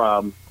 aside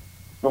from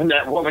when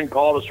that woman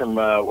called us from,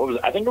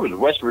 I think it was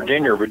West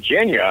Virginia or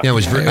Virginia. Yeah,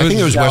 I think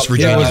it was West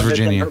Virginia. Yeah, it was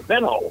Virginia.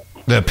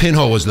 The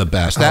pinhole was the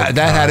best. That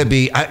had to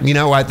be, you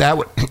know what,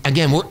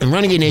 again, in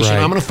Renegade Nation,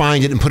 right. I'm going to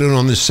find it and put it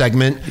on this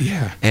segment.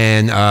 Yeah.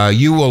 And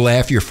you will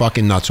laugh your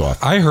fucking nuts off.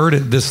 I heard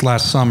it this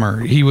last summer.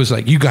 He was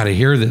like, you got to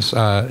hear this.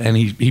 And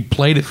he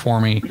played it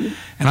for me.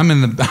 And I'm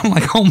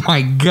like, oh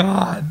my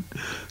God.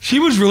 She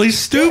was really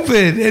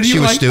stupid. And she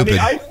was stupid.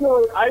 I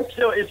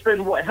still, it's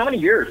been, how many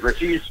years,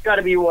 Richie? It's got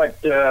to be, well,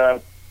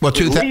 at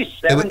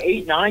least 7,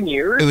 8, 9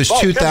 years. It was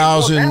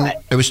 2000.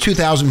 It was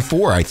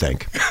 2004, I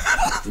think.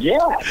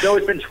 Yeah, so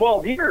it's been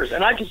 12 years,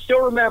 and I can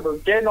still remember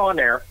getting on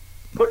there,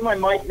 putting my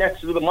mic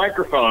next to the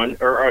microphone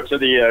or to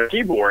the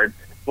keyboard.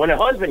 When the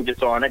husband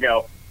gets on, I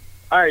go,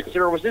 "All right,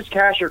 sir, was this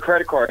cash or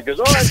credit card?" He goes,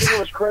 "Oh, I think it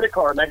was credit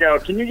card." And I go,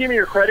 "Can you give me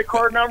your credit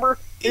card number?"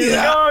 He's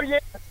like, "Oh, yeah."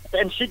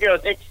 And she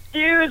goes,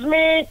 "Excuse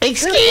me." Hey,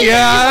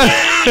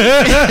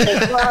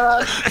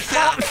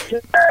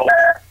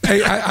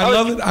 I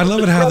love it. I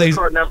love it how they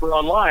card number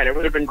online. It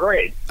would have been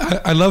great.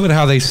 I love it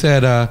how they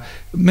said,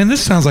 "Man,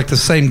 this sounds like the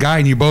same guy,"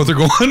 and you both are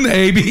going,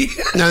 "AB."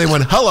 Now they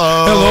went,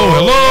 "Hello,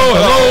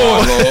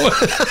 hello."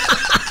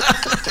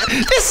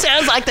 This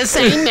sounds like the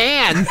same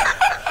man.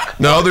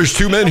 No, there's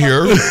two men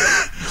here.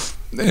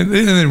 And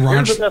then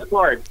Ron. Here's the best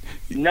part.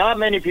 Not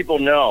many people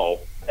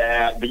know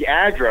that the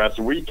address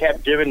we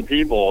kept giving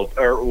people,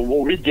 or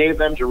we gave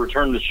them to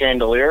return the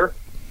chandelier,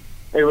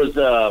 it was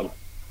the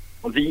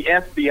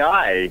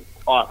FBI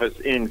office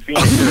in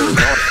Phoenix,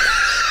 Arizona.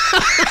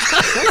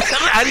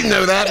 I didn't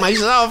know that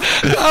myself.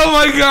 Oh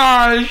my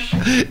gosh!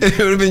 It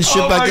would have been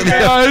shipped back to the.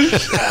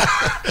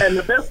 And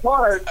the best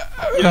part,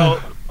 you know,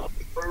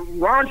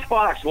 Ron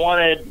Fox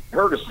wanted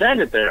her to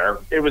send it there.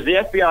 It was the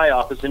FBI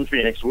office in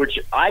Phoenix, which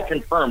I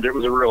confirmed it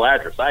was a real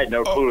address. I had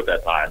no clue at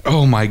that time.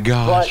 Oh my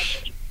gosh!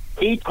 But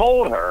he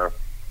told her,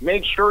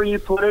 make sure you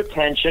put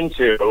attention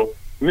to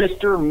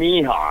Mr.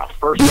 Mehoff,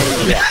 first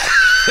name Jack.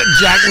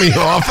 Jack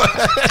Mehoff.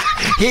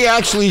 He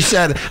actually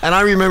said, and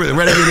I remember the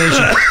Renegade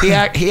Nation. He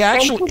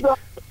actually,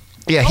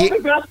 yeah.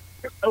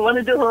 Let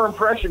me do her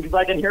impression because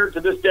I can hear it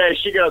to this day.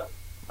 She goes,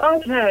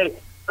 "Okay,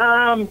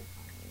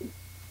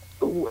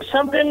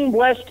 something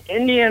West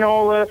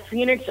Indianola,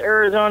 Phoenix,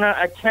 Arizona.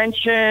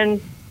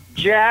 Attention,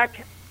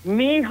 Jack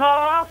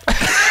Mehoff."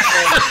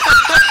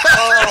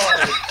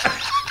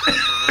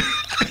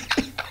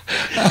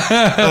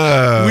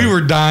 We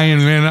were dying,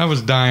 man. I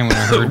was dying when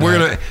I heard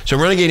that. So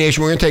Renegade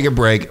Nation, we're gonna take a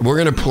break. We're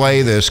gonna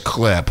play this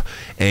clip,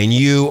 and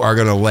you are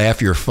gonna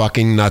laugh your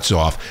fucking nuts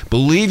off.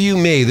 Believe you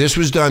me, this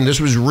was done. This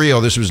was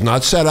real. This was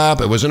not set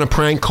up. It wasn't a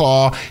prank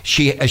call.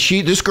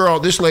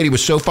 This lady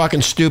was so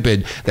fucking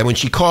stupid that when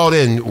she called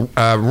in,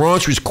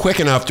 Raunch was quick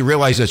enough to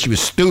realize that she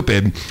was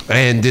stupid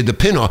and did the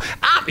pinhole.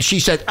 She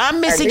said, "I'm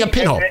missing a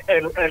pinhole."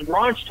 And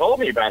Raunch told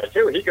me about it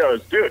too. He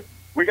goes, "Dude,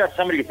 we got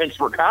somebody who thinks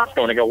we're cops."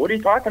 And I go, "What are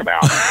you talking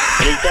about?"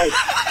 And he goes,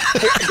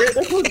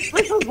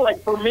 "This was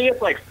like, for me,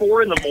 it's like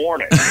 4 in the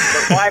morning or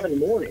 5 in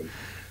the morning."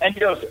 And he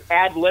goes,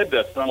 "Ad lib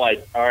this." And I'm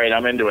like, "All right,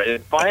 I'm into it."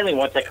 And finally,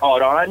 once I call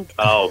it on,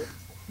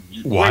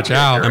 watch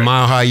out. And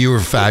Mile High, you were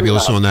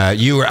fabulous on that.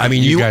 You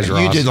guys are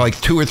awesome. did like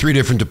 2 or 3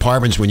 different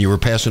departments when you were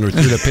passing her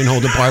through the pinhole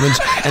departments,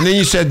 and then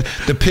you said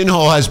the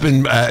pinhole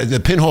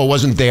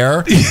wasn't there,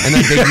 and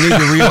that they need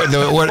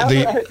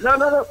to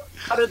No.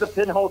 How did the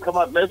pinhole come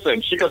up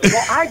missing? She goes,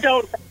 "Well, I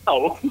don't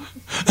know."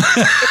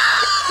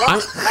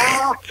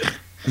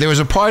 There was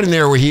a part in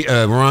there where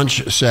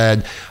Raunch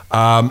said,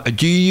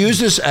 "Do you use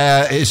this?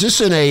 Is this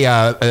in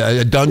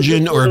a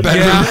dungeon or a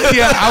bedroom?"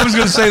 Yeah, I was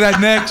going to say that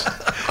next.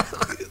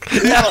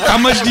 How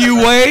much do you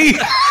weigh?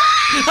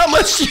 How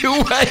much do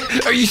you weigh?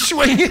 Are you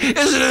swinging?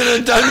 Is it in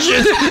a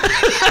dungeon?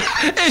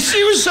 And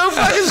she was so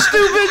fucking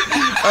stupid.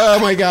 Oh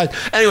my God.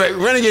 Anyway,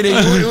 Renegade.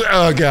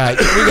 Oh God.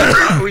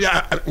 We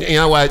got. You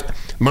know what?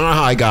 Mile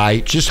High guy,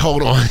 just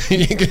hold on.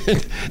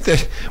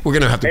 We're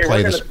gonna have to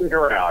play this. Stick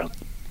around.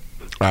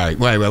 All right,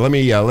 wait. Let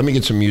me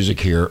get some music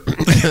here.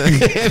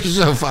 It's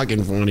so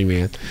fucking funny,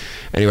 man.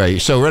 Anyway,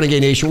 so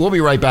Renegade Nation, we'll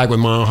be right back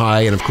with Mile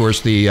High and of course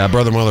the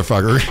brother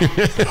motherfucker.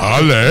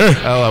 Holla.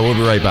 Oh, we'll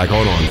be right back.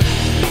 Hold on.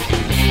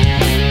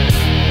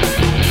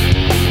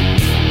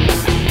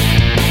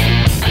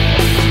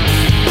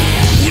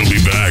 We'll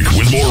be back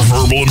with more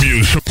verbal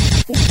abuse.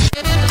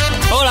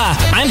 Hola,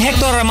 I'm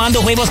Hector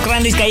Armando Huevos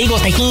Grandes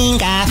Gallegos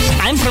Tejinka.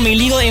 I'm from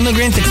Illegal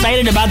Immigrants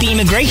Excited About the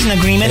Immigration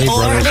Agreement,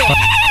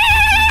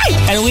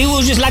 and we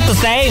would just like to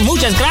say,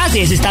 muchas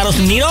gracias, Estados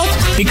Unidos.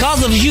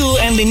 Because of you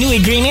and the new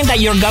agreement that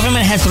your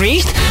government has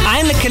reached,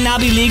 I can now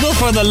be legal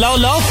for the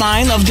low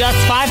fine of just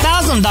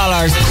 $5,000.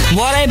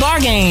 What a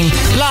bargain.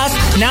 Plus,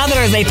 now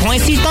there is a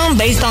point system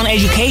based on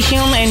education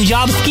and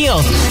job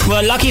skills.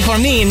 Well, lucky for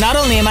me, not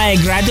only am I a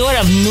graduate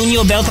of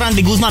Nuno Beltran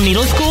de Guzman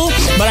Middle School,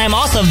 but I'm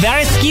also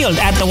very skilled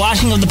at the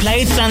washing of the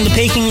plates and the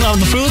picking of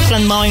the fruits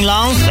and mowing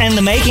lawns and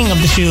the making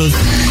of the shoes.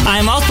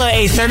 I'm also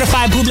a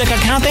certified public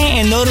accountant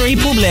and notary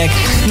public.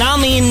 Now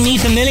me and mi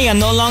familia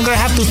no longer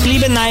have to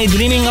sleep at night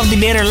dreaming of the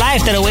better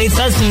life that awaits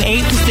us in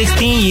 8 to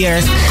 16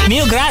 years.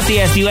 Mil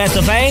gracias, US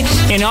of A.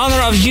 In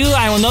honor of you,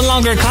 I will no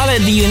longer call it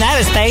the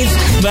United States,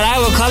 but I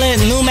will call it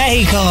New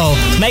Mexico.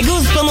 Me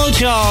gusta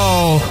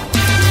mucho.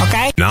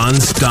 Okay?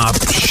 Non-stop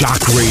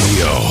shock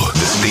radio.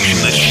 The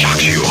station that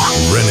shocks you.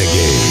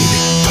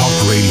 Renegade Talk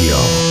Radio.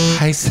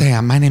 Hi,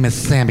 Sam. My name is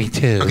Sammy,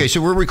 too. Okay,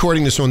 so we're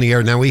recording this on the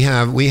air. Now we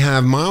have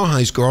Mile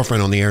High's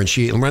girlfriend on the air,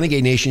 and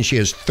Renegade Nation, she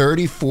has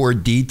 34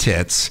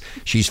 D-tits.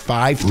 She's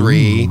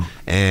 5'3",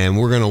 and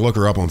we're going to look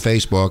her up on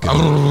Facebook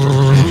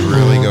and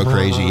really go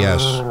crazy,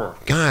 yes.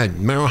 God,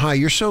 Mile High,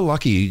 you're so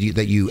lucky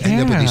that you end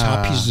up with these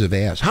hot pieces of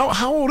ass.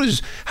 How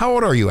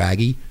old are you,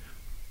 Aggie?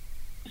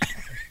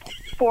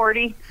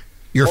 40.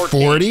 You're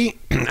 40?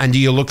 And do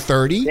you look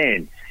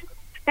 30?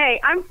 Hey,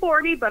 I'm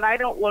 40, but I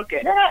don't look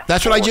it.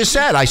 That's what I just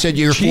said. I said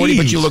you're 40,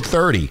 but you look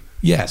 30.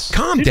 Yes.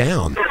 Calm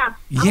down.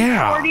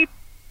 Yeah. I'm 40.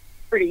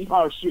 Pretty.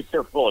 Oh, she's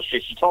so full of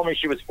shit. She told me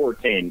she was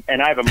 14,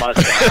 and I have a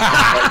mustache.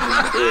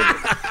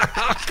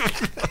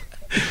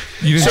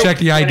 You didn't check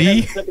the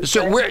ID?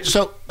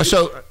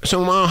 So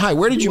Mile High,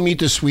 where did you meet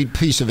this sweet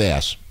piece of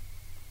ass?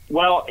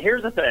 Well,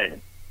 here's the thing.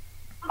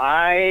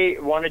 I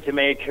wanted to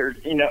make her,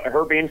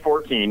 her being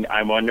 14,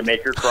 I wanted to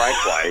make her cry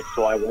twice,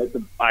 so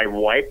I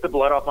wiped the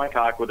blood off my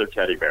cock with her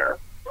teddy bear.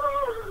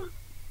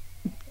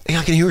 Yeah,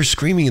 I can hear her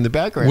screaming in the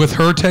background. With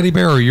her teddy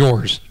bear or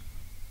yours?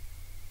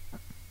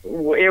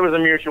 It was a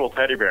mutual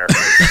teddy bear.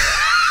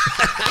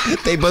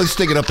 They both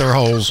stick it up their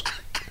holes.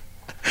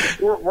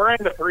 We're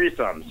into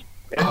threesomes.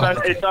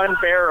 It's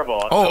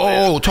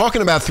unbearable.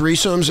 Talking about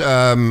threesomes,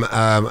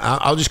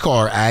 I'll just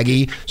call her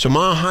Aggie. So,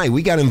 Mile High,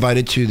 we got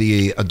invited to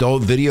the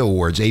Adult Video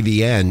Awards,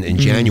 AVN, in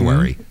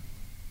January.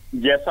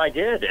 Yes, I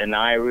did, and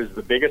I was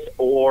the biggest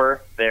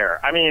oar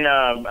there. I mean,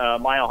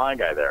 Mile High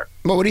guy there.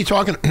 Well, what are you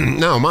talking?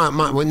 No,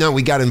 no,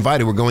 we got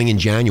invited. We're going in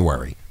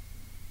January.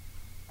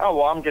 Oh,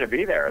 well, I'm going to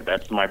be there.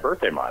 That's my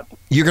birthday month.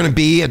 You're going to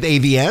be at the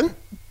AVN?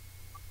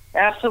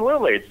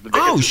 Absolutely. It's the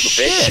biggest,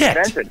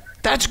 shit.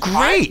 That's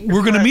great.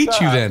 We're going to meet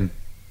you then.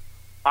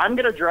 I'm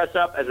going to dress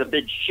up as a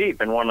big sheep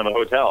in one of the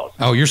hotels.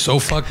 Oh, you're so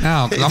fucked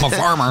now because I'm a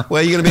farmer.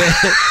 Well, you're going to be...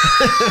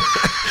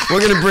 We're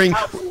going to bring...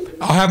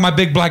 I'll have my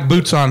big black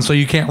boots on so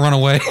you can't run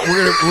away.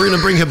 We're going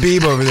to bring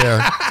Habib over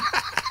there.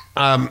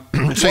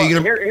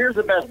 Here's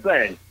the best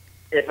thing.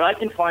 If I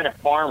can find a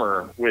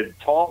farmer with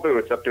tall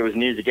boots up to his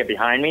knees to get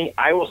behind me,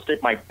 I will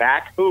stick my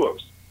back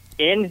hooves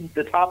in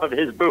the top of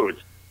his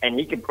boots, and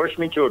he can push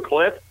me to a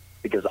cliff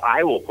because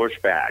I will push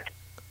back.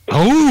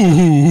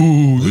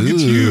 Oh, look at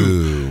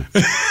you.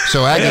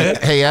 So Aggie,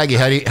 hey Aggie,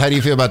 how do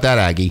you feel about that,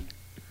 Aggie?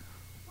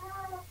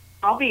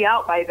 I'll be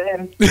out by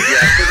then.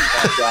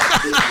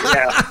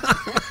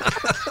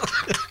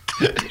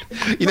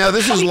 You know,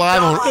 this is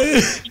live on.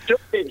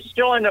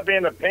 Still end up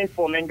being the Pink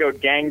Flamingo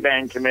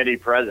Gangbang Committee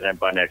president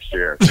by next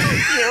year.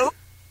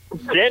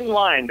 Get in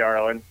line,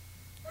 darling.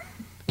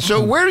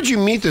 So where did you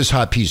meet this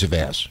hot piece of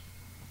ass?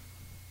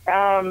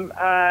 Van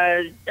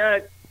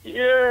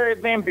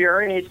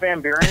Buren. He's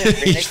Van Buren.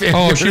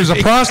 Oh, she was a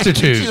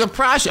prostitute. She's a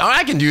prostitute. Oh,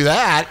 I can do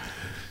that.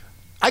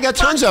 I got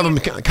tons of them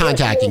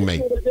contacting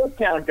me.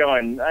 Discount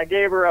going. I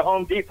gave her a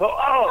Home Depot.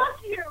 Oh,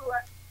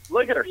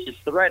 look at her. She's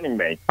threatening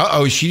me.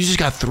 Uh-oh, she just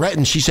got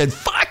threatened. She said,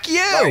 "Fuck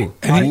you."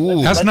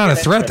 And that's not a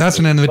threat. That's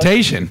an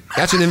invitation.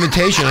 That's an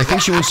invitation. I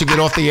think she wants to get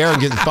off the air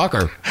and get the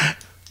fucker.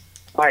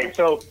 All right,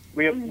 so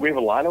we have a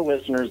lot of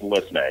listeners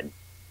listening.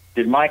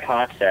 Did my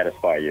cock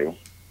satisfy you?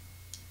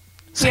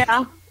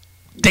 Yeah.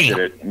 Did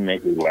it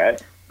make you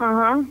wet?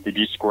 Uh-huh. Did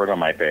you squirt on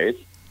my face?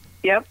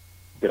 Yep.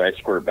 Did I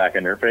squirt back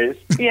in your face?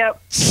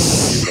 Yep. Did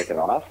you lick it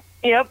off?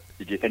 Yep.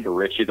 Did you think of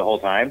Richie the whole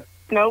time?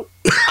 Nope.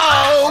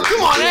 Oh,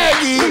 come on,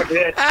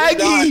 Aggie.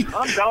 Aggie.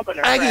 I'm dumping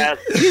her Aggie, ass.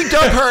 you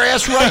dump her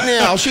ass right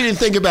now. She didn't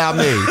think about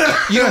me.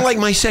 You don't like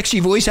my sexy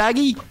voice,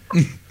 Aggie?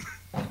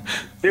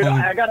 Dude,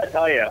 I got to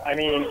tell you, I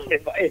mean,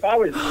 if I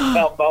was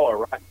Balboa,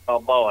 Rocky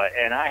Balboa,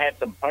 and I had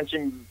some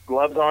punching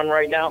gloves on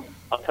right now,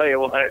 I'll tell you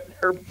what,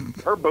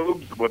 her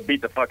boobs would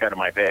beat the fuck out of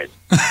my face.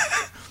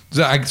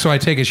 So I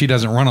take it she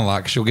doesn't run a lot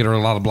because she'll get her a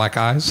lot of black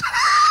eyes.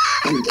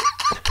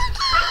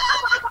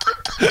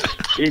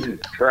 Jesus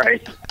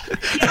Christ.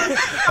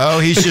 Oh,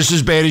 he's just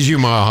as bad as you,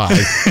 Mile High.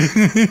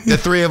 The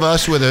three of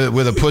us with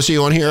a pussy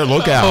on here,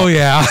 look out. Oh,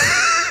 yeah.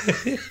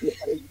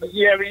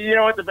 Yeah, but you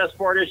know what the best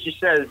part is? She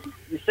says,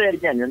 you say it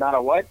again, you're not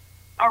a what?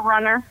 A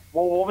runner.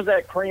 Well, what was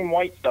that cream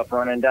white stuff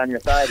running down your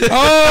thigh?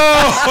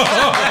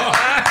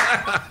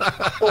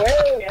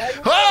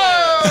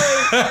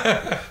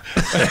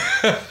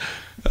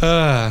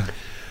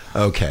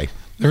 Okay.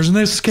 There's an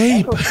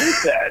escape. That's what she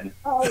said.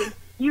 Oh,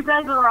 you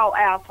guys are all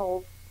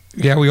assholes.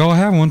 Yeah, we all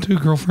have one too,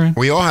 girlfriend.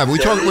 We all have. We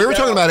were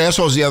talking about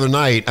assholes the other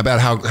night, about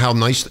how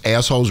nice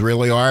assholes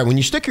really are. When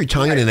you stick your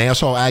tongue in an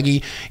asshole,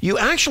 Aggie, you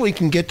actually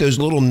can get those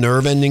little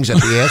nerve endings at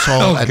the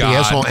asshole the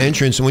asshole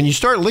entrance. And when you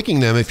start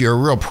licking them, if you're a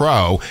real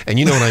pro, and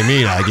you know what I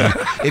mean, Aggie,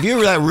 if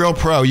you're that real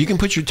pro, you can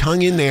put your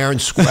tongue in there and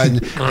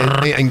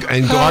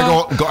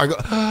gargle,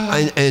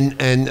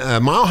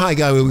 and Mile High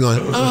guy will be going,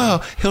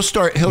 oh, he'll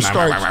start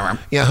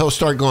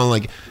going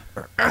like.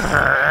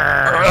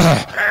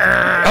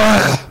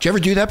 Did you ever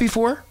do that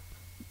before?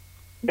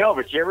 No,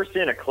 but you ever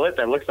seen a clit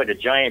that looks like a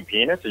giant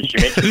penis and she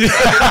makes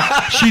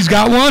it? She's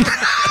got one?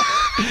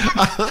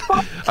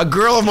 A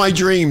girl of my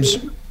dreams.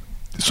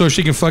 So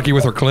she can fuck you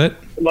with her clit?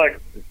 Look,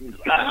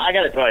 I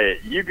got to tell you,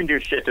 you can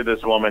do shit to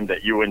this woman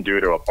that you wouldn't do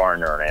to a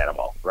partner or an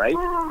animal, right?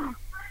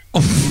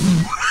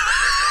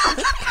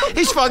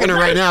 He's fucking her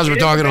right now as we're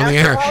talking on the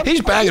air.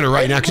 He's bagging her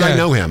right now because I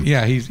know him.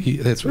 Yeah, that's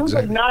Who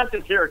exactly. was not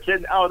this here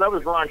kid? Oh, that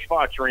was Ron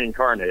Fox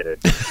reincarnated.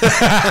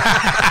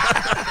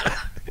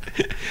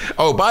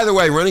 Oh, by the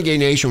way, Renegade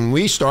Nation, when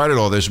we started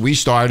all this, we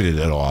started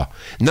it all.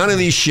 None of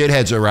these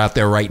shitheads are out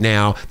there right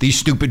now. These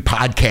stupid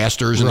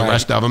podcasters and the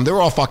rest of them, they're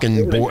all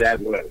fucking bored.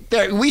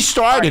 We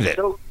started it.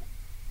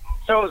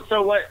 So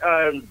what?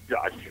 All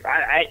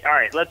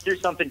right, let's do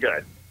something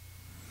good.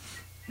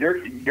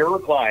 Your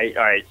reply.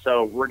 All right,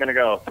 so we're gonna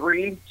go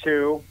 3,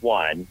 2,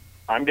 1.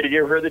 I'm gonna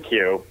give her the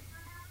cue.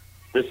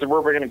 This is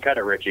where we're gonna cut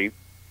it, Richie.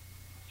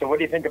 So, what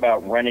do you think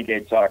about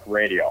Renegade Talk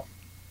Radio?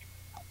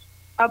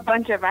 A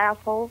bunch of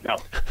assholes. No,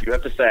 you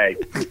have to say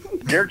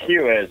your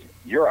cue is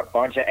you're a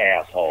bunch of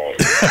assholes.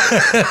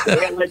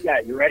 Like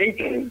that. You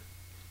ready,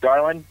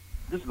 darling?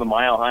 This is the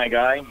Mile High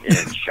guy in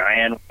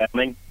Cheyenne,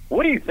 Wyoming.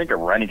 What do you think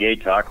of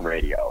Renegade Talk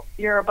Radio?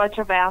 You're a bunch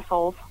of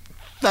assholes.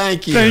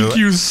 Thank you. Thank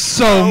you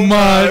so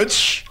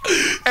much.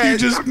 You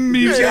just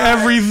means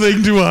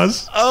everything to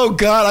us. Oh,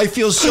 God, I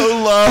feel so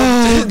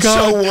loved and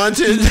so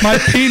wanted. My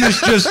penis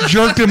just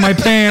jerked in my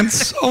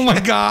pants. Oh, my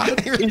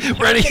God.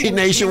 Renegade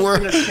Nation, we're...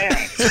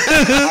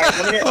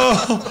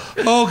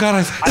 oh,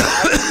 God.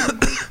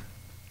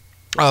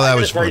 Oh, that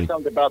was tell funny. you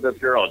something about this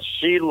girl.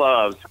 She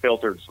loves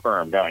filtered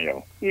sperm, don't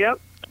you?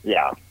 Yep.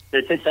 Yeah.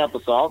 It takes out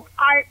the salt.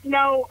 I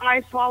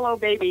swallow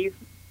babies.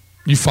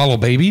 You follow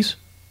babies?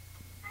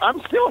 I'm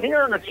still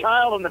hearing a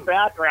child in the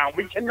background.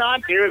 We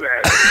cannot do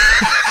this.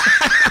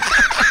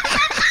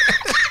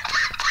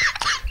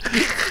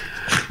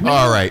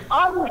 All right.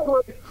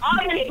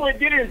 Obviously,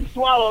 you didn't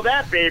swallow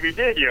that baby,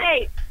 did you?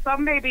 Hey,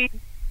 some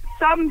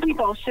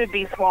people should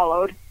be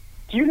swallowed.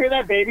 Do you hear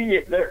that,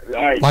 baby?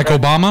 Like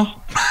Obama?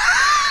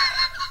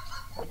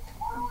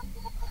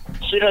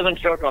 She doesn't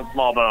choke on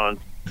small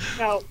bones.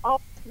 No, all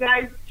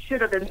guys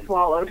should have been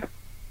swallowed.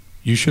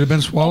 You should have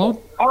been swallowed?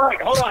 All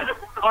right, hold on.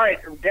 All right,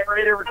 get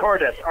ready to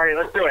record this. All right,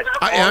 let's do it.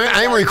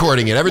 I am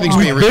recording it. Everything's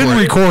being recorded. Been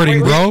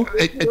recording, bro.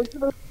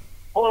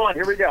 Hold on,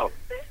 here we go.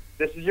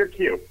 This is your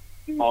cue.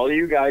 All of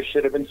you guys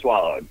should have been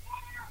swallowed.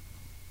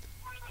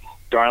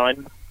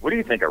 Darling, what do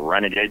you think of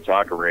Renegade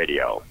Talk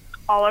Radio?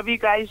 All of you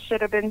guys should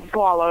have been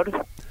swallowed.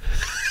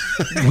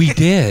 We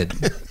did.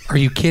 Are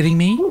you kidding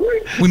me?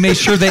 We made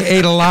sure they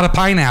ate a lot of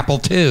pineapple,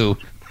 too.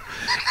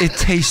 It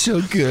tastes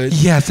so good.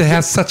 Yes, it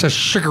has such a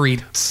sugary,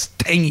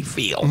 tangy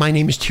feel. My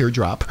name is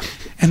Teardrop.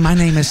 And my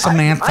name is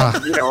Samantha.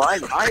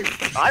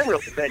 I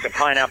really think a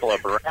pineapple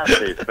up her ass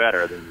tastes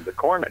better than the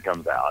corn that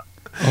comes out.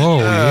 Oh,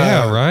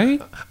 yeah, right?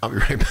 I'll be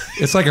right back.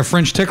 It's like a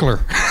French tickler.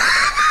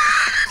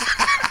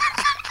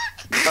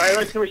 All right,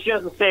 let's see what she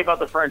has to say about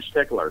the French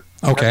tickler.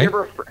 Okay. Have you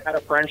ever had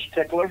a French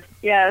tickler?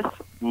 Yes.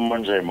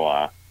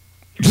 Mangez-moi.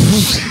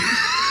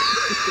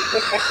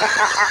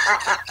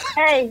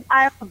 Hey,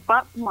 I have a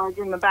butt plug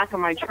in the back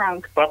of my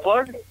trunk. Butt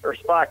plug or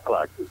spark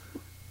plug?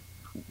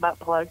 Butt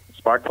plug.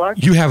 Spark plug?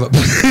 You have a...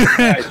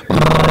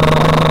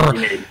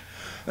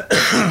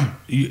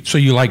 So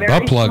you like Very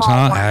butt plugs, small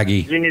huh, one.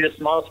 Aggie? Do you need a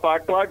small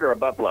spark plug or a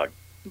butt plug?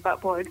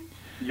 Butt plug.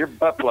 Your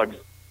butt plug's...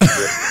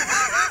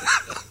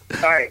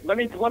 All right, let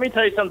me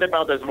tell you something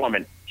about this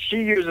woman.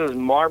 She uses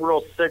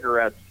Marlboro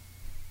cigarettes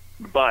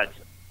butt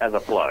as a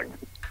plug.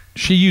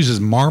 She uses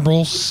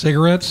Marlboro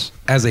cigarettes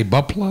as a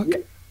butt plug?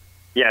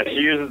 Yeah, she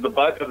uses the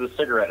butt of the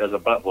cigarette as a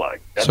butt plug.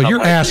 That's So how your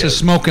much ass she is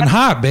smoking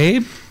hot,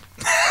 babe.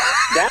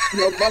 That's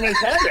no pun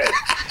intended.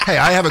 Hey,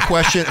 I have a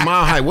question.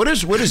 Mile High, what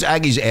does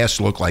Aggie's ass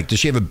look like? Does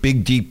she have a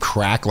big, deep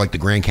crack like the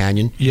Grand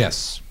Canyon?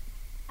 Yes.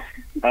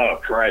 Oh,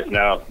 Christ,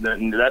 no.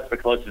 That's the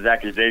closest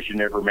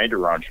accusation ever made to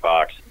Ron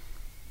Fox.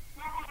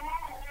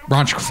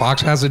 Ron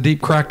Fox has a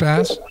deep cracked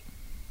ass?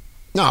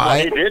 No,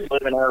 He did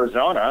live in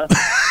Arizona.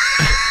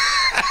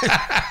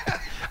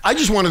 I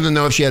just wanted to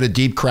know if she had a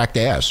deep cracked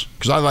ass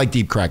because I like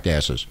deep cracked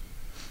asses.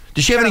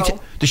 Does she have any?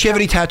 Does she have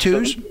any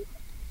tattoos?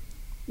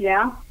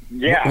 Yeah.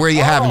 Yeah. Where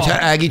you have them,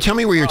 Aggie? Tell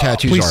me where your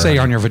tattoos are. Please say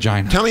on your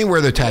vagina. Tell me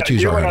where the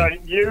tattoos are. honey.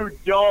 You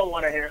don't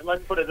want to hear it.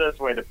 Let's put it this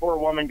way. The poor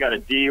woman got a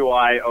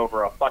DUI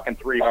over a fucking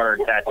 300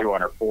 tattoo on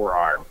her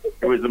forearm.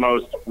 It was the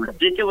most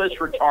ridiculous,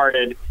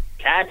 retarded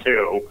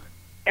tattoo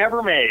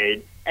ever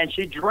made. And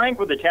she drank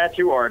with a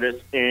tattoo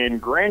artist in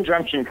Grand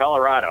Junction,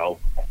 Colorado,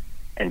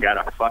 and got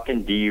a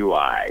fucking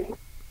DUI.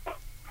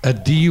 A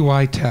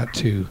DUI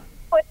tattoo.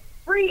 But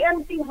free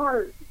empty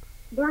heart.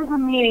 There's a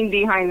meaning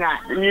behind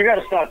that. You got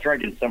to stop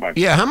drinking so much.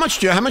 Yeah, how much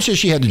has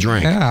she had to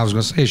drink? Yeah, I was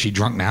going to say, is she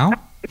drunk now?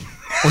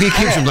 Well, he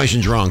keeps him nice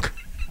and drunk.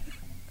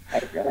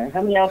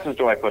 How many ounces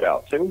do I put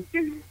out? 2?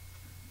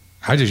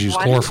 I just use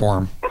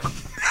chloroform.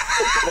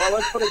 Well,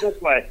 let's put it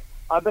this way.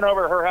 I've been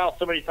over to her house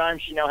so many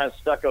times, she now has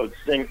stucco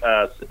sing.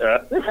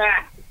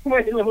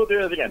 Wait, we'll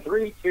do this again.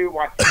 3, 2,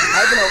 1.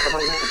 I've been over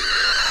her house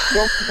so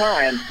many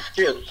times,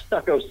 she has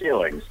stucco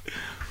ceilings.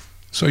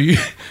 So you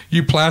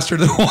plaster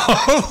the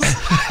walls?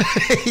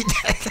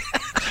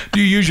 Do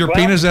you use your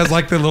penis as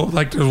like to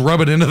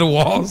rub it into the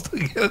walls?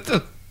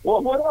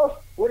 Well, what else?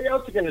 What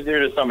else are you going to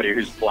do to somebody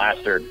who's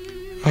plastered?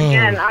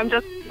 Again, I'm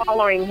just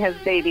following his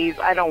babies.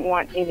 I don't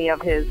want any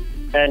of his.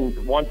 And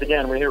once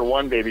again, we hear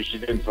one baby she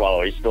didn't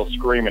swallow. He's still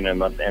screaming in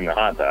the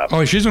hot tub.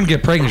 Oh, she's going to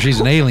get pregnant. She's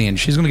an alien.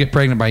 She's going to get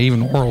pregnant by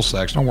even oral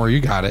sex. Don't worry, you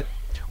got it.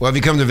 Well, if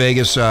you come to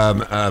Vegas,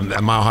 a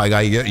Mile High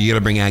guy, you got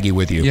to bring Aggie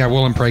with you. Yeah,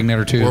 we'll impregnate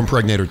her too. We'll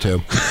impregnate her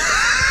too.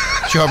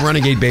 She'll have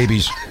renegade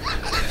babies.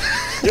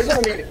 You're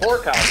going to need 4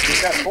 cops.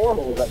 You've got 4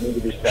 holes that need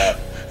to be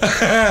stabbed.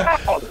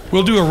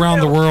 We'll do around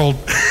the world.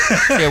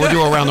 Yeah, we'll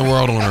do around the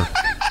world on her.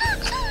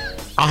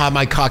 I'll have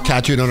my cock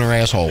tattooed on her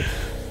asshole.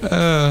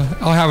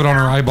 I'll have it on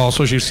her eyeball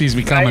so she sees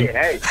me coming.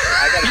 Hey,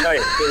 I got to tell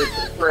you,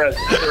 for a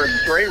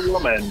straight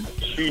woman,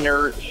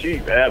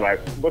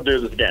 we'll do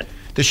this again.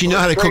 Does she know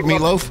how to cook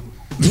meatloaf?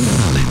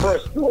 For a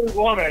straight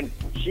woman,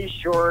 she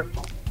sure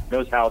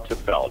knows how to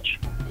belch.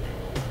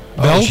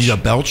 Oh, she's a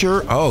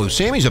belcher? Oh,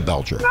 Sammy's a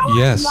belcher.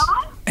 Yes.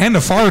 And a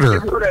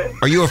farter.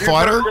 Are you a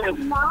farter?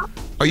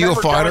 Are you a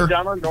farter?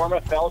 Dumber,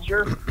 Norma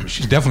Felcher?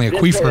 She's definitely a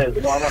queefer. This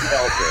is Norma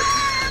Felcher.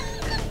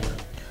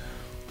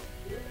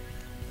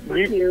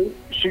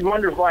 She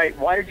wonders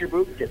why did your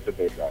boobs get so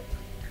big, though?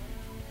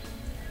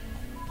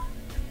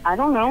 I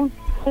don't know.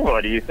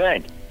 What do you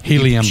think?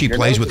 Helium. She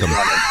plays with them.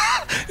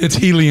 It's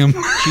helium.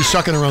 She's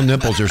sucking her own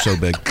nipples. They're so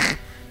big.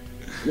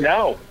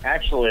 No,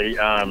 actually,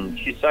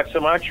 she sucked so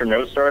much, her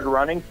nose started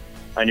running.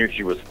 I knew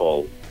she was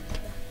full.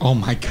 Oh,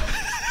 my God.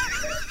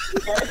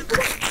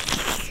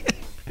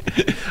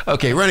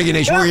 Okay, Renegade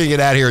Nation, we're going to get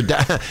out of here.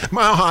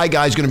 Mile High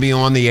Guy's going to be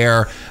on the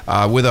air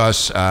with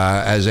us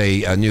as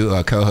a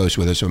new co-host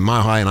with us. So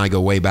Mile High and I go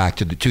way back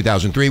to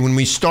 2003 when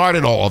we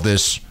started all of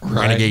this.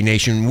 Right. Renegade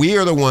Nation, we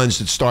are the ones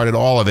that started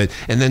all of it,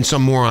 and then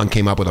some moron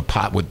came up with a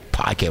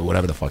podcast,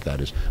 whatever the fuck that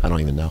is. I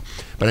don't even know.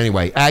 But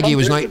anyway, Aggie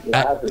was nice.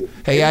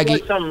 Hey,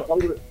 Aggie.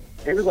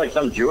 He was like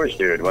some Jewish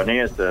dude, wasn't he?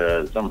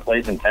 At some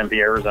place in Tempe,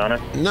 Arizona.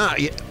 No,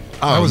 yeah.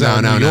 Oh,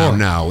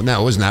 no,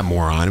 it wasn't that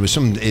moron. It was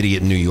some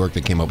idiot in New York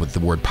that came up with the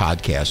word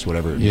podcast,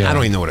 whatever. Yeah. I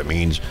don't even know what it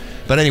means.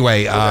 But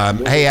anyway,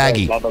 hey,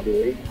 Aggie. Baba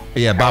Booey.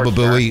 Yeah, Baba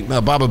Booey.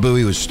 Baba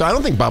Booey was... I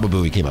don't think Baba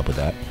Booey came up with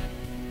that.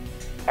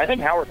 I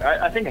think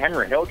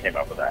Henry Hill came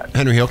up with that.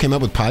 Henry Hill came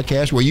up with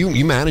podcast? Well,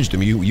 you managed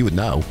him. You would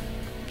know.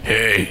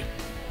 Hey,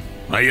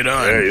 how you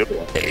doing?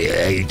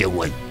 Hey, how you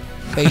doing?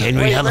 Hey,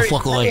 Henry, how the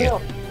fuck are you?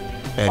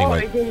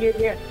 Anyway. Oh,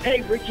 yeah.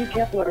 Hey, Richie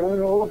Kepler, I don't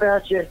know all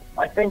about you.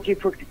 I thank you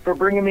for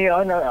bringing me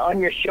on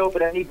your show,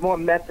 but I need more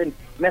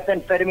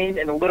methamphetamine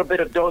and a little bit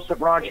of dose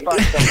of Ron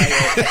Fox.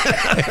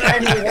 I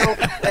need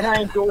help, and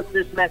I endorse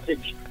this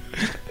message.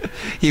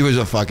 He was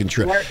a fucking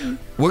trip.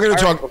 We're going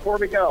to talk. Before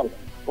we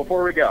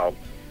go,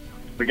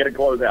 we got to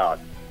close out.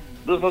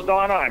 This is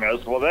Don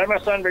Imus with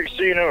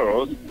MSNBC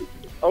News.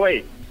 Oh,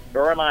 wait.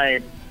 Or am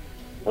I?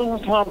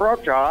 This is Tom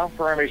Brokaw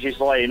for NBC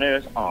Slay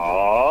News.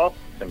 Aw,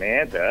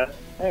 Samantha.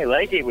 I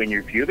like it when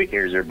your pubic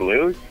hairs are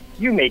blue.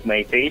 You make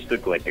my face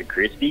look like a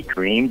Krispy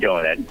Kreme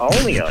donut.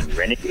 Only on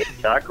Renegade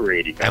Talk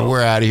Radio. And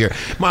we're out of here.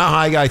 Mile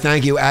High Guy,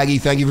 thank you. Aggie,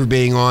 thank you for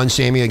being on.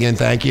 Sammy, again,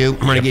 thank you.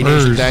 Renegade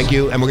Nation, thank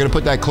you. And we're going to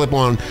put that clip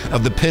on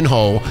of the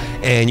pinhole,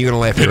 and you're going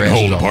to laugh your ass off.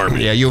 Pinhole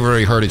department. Yeah, you've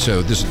already heard it,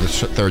 so this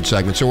is the third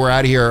segment. So we're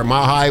out of here.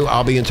 Mile High,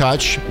 I'll be in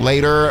touch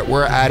later.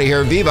 We're out of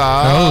here. Viva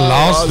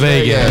Las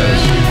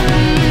Vegas.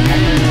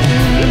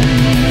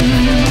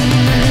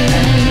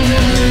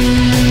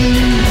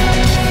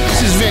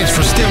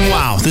 For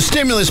StimWow, the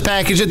stimulus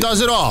package that does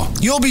it all.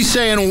 You'll be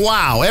saying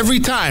wow every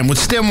time with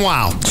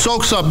StimWow.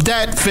 Soaks up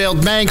debt,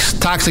 failed banks,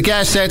 toxic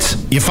assets.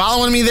 You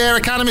following me there,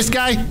 economist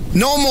guy?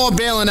 No more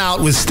bailing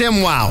out with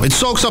StimWow. It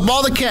soaks up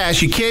all the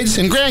cash your kids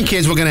and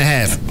grandkids were going to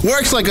have.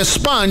 Works like a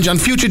sponge on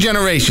future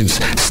generations.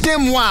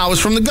 StimWow is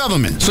from the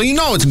government, so you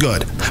know it's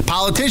good.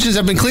 Politicians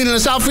have been cleaning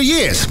us out for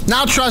years.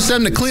 Now trust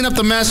them to clean up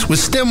the mess with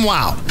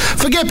StimWow.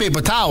 Forget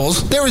paper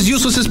towels. They're as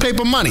useless as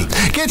paper money.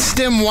 Get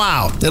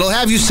StimWow. It'll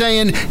have you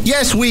saying,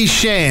 yes, we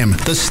sham.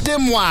 The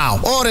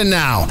StimWow. Order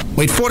now.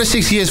 Wait 4 to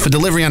 6 years for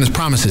delivery on his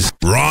promises.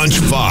 Ranch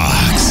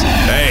Fox.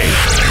 Hey,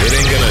 it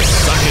ain't gonna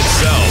suck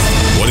itself.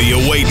 What are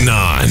you waiting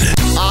on?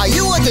 Are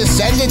you a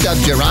descendant of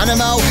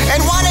Geronimo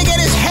and want to get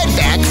his head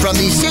back from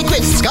the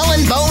secret Skull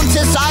and Bone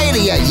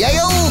Society at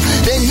Yale?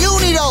 Then you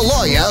need a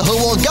lawyer who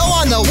will go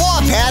on the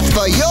warpath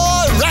for your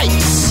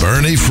rights.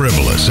 Bernie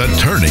Frivolous,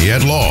 attorney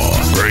at law.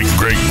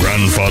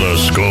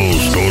 Great-great-grandfather's skull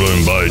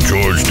stolen by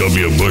George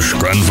W. Bush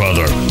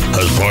grandfather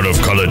as part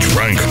of college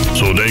prank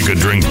so they could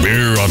drink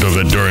beer out of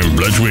it during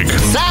Pledge Week.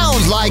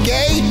 Sounds like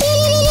a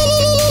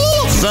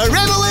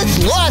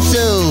frivolous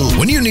lawsuit.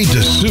 When you need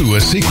to sue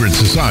a secret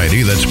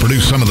society that's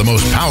produced some of the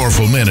most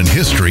powerful men in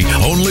history,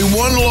 only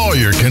one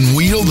lawyer can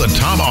wield the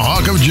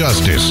tomahawk of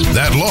justice.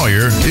 That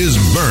lawyer is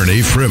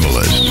Bernie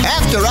Frivolous.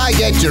 After I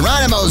get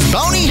Geronimo's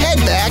bony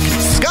head back,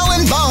 Skull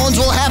and Bones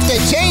will have to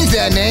change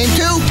their name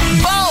to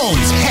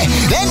Bones.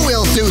 Then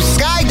we'll sue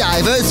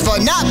skydivers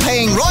for not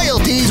paying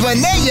royalties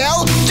when they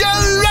yell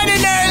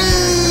Geronimo.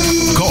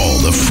 Call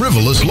the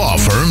Frivolous Law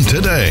Firm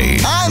today.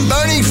 I'm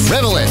Bernie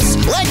Frivolous.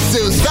 Let's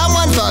sue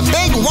someone for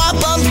big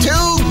wampum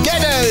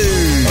together.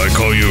 I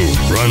call you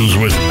Runs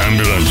with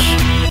Ambulance.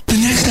 The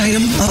next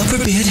item up for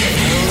bid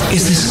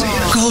is this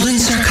golden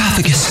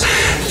sarcophagus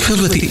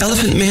filled with the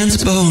Elephant Man's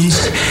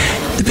bones.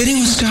 The bidding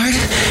will start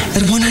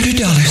at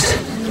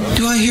 $100.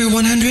 Do I hear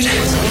 100?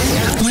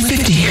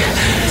 150?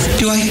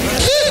 Do I?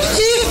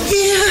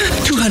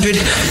 200.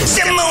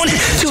 Simone,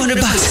 $200.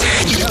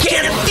 You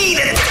can't beat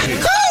it.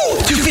 Oh,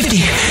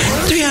 250.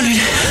 300.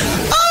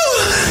 Oh,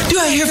 do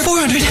I hear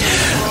 400?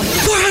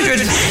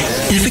 400.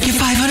 And if I get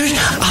 500,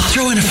 I'll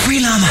throw in a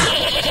free llama.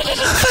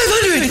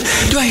 500.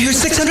 Do I hear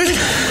 600?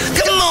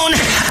 Come on,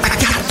 I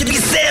got to be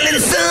selling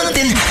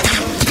something.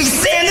 Got to be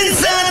selling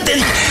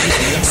something.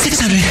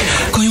 600.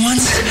 Going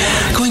once,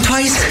 going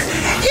twice.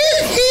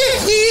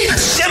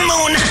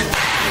 Simone.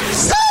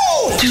 So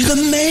to the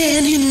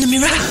man in the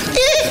mirror.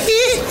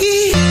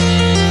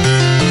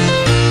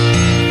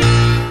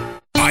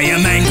 I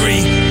am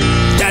angry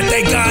that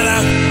they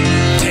gotta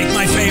take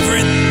my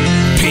favorite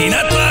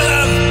peanut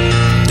butter.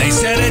 They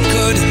said it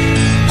could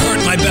hurt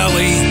my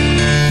belly.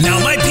 Now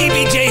my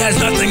PBJ has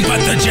nothing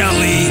but the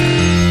jelly.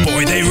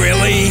 Boy, they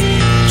really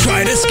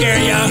try to scare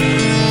ya,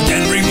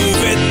 then remove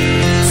it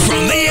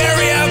from the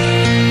area.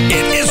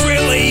 It is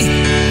really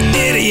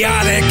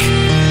idiotic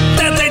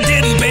that they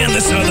didn't ban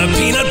this other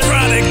peanut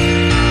product.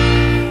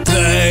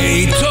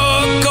 They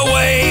took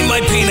away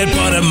my peanut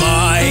butter,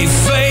 my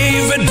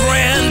favorite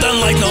brand,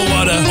 unlike no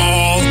other.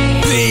 All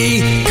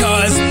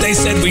because they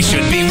said we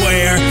should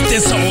beware.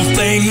 This whole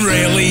thing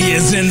really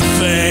isn't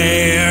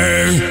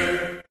fair.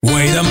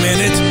 Wait a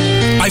minute,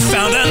 I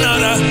found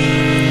another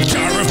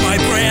jar of my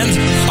brand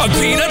of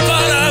peanut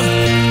butter.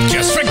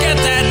 Just forget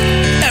that,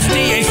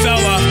 FDA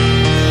fella.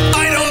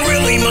 I don't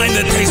really mind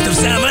the taste of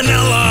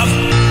salmonella.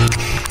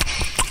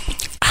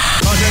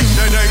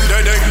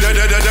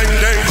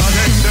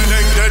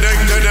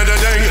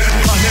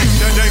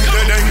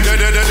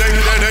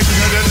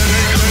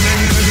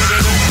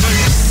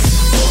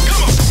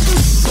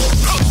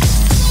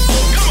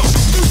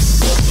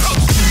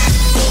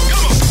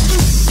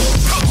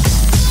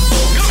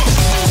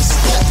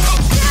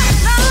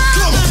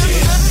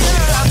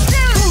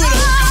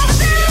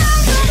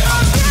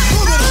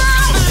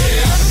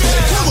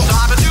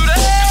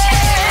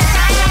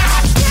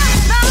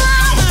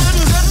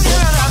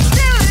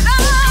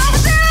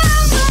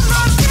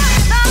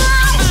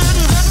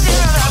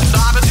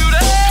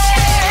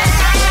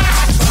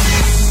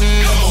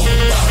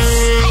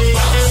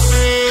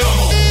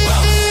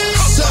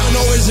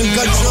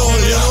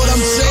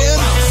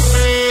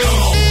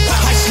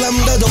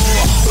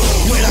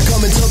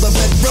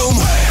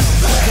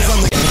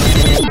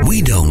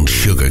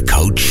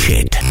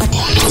 shit.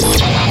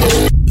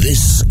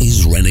 This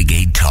is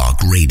Renegade Talk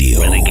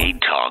Radio.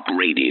 Renegade Talk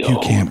Radio. You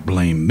can't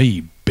blame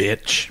me,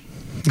 bitch.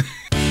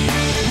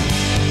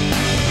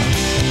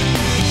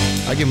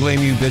 I can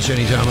blame you, bitch,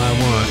 anytime I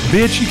want.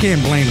 Bitch, you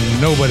can't blame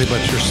nobody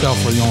but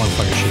yourself for the only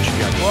fucking shit you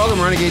got.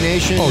 Welcome, Renegade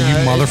Nation. Oh, you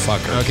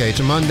motherfucker. Okay,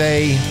 it's a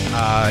Monday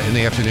in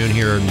the afternoon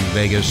here in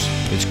Vegas.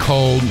 It's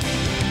cold.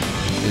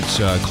 It's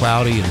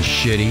cloudy and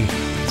shitty.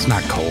 It's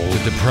not cold.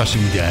 It's a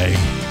depressing day.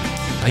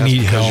 I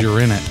need help. Because you're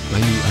in it. I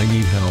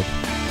need help.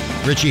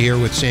 Richie here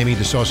with Sammy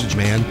the Sausage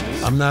Man.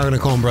 I'm not going to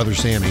call him Brother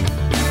Sammy.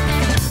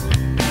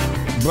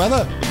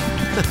 Brother.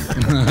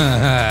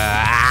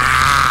 Yeah.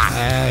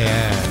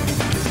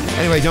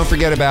 Anyway, don't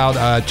forget about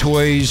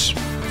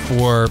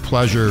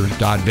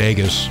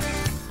toysforpleasure.vegas.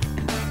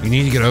 You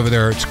need to get over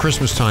there. It's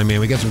Christmas time, man.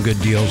 We got some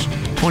good deals.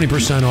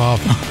 20% off.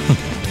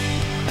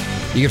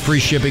 You get free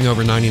shipping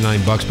over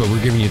 $99, but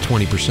we're giving you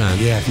 20%.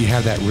 Yeah, if you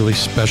have that really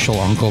special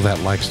uncle that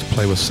likes to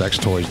play with sex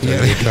toys,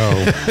 there you go.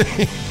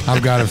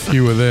 I've got a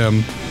few of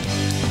them.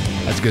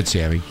 That's good,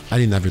 Sammy. I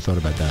didn't ever thought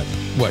about that.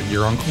 What,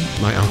 your uncle?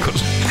 My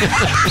uncles.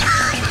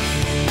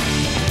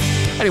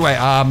 Anyway,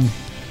 and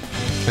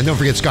don't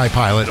forget Sky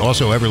Pilot.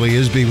 Also, Everly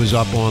Isby was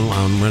up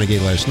on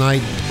Renegade last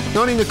night.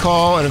 Noting the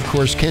call, and of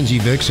course, Kenzie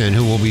Vixen,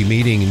 who we'll be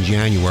meeting in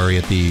January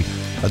at the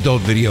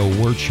Adult Video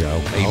Award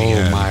Show.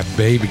 Oh, my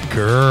baby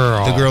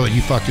girl. The girl that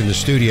you fucked in the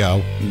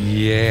studio.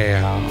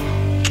 Yeah.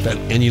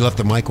 And you left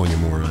the mic on, you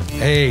moron.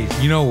 Hey,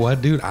 you know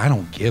what, dude? I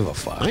don't give a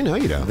fuck. I know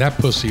you don't. That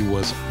pussy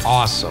was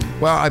awesome.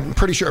 Well, I'm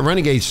pretty sure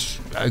Renegades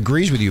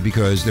agrees with you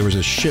because there was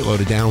a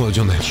shitload of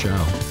downloads on that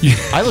show. Yeah.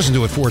 I listened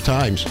to it 4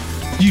 times.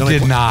 You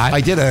did not.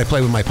 I did. I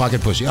played with my pocket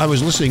pussy. I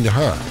was listening to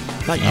her.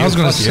 Not you. I was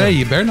going to say,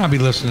 you better not be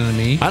listening to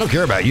me. I don't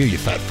care about you, you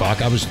fat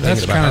fuck. I was thinking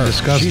That's about kind her. of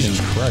disgusting. Jesus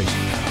Christ.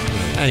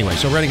 Anyway,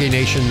 so Renegade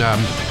Nation,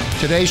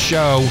 today's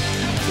show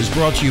is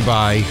brought to you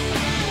by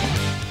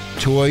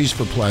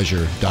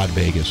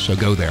toysforpleasure.vegas. So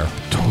go there.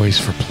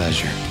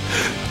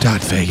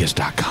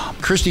 Toysforpleasure.vegas.com.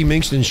 Christy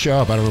Minkston's show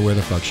up. I don't know where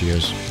the fuck she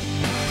is.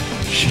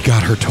 She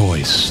got her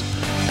toys.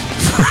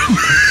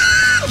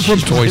 From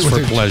Toys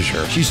for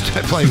Pleasure. She's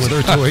playing with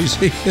her toys.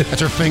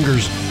 That's her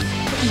fingers.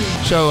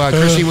 So,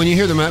 Christy, when you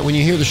hear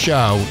the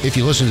show, if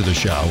you listen to the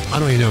show, I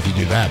don't even know if you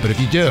do that, but if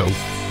you do,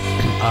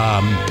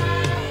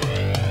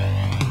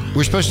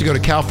 we're supposed to go to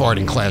cow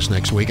farting class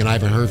next week, and I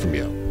haven't heard from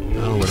you. I don't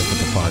know what the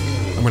fuck.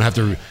 I'm gonna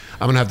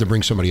have to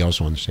bring somebody else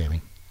on,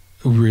 Sammy.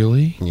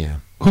 Really? Yeah.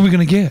 Who are we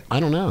gonna get?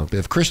 I don't know.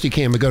 If Christy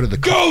can't go to the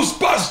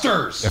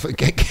Ghostbusters. If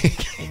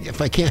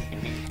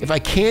I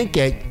can't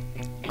get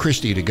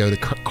Christy to go to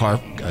cow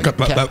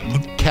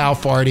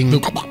farting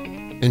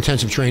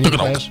intensive training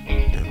class.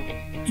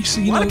 You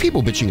see, a lot of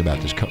people bitching about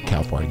this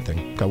cow farting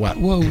thing. Go what?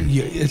 Well,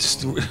 yeah,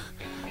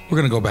 we're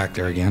gonna go back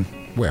there again.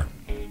 Where?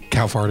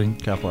 Cow farting.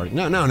 Cow farting.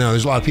 No.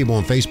 There's a lot of people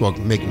on Facebook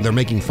they're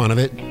making fun of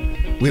it.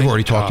 We've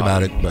already talked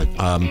about it, but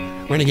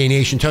Renegade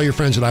Nation, tell your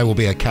friends that I will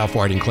be at cow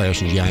farting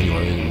class in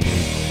January and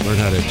learn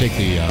how to take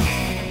the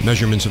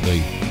measurements of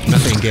the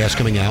methane gas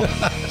coming out.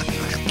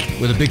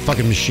 With a big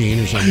fucking machine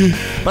or something.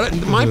 But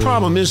my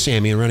problem is,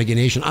 Sammy, and Renegade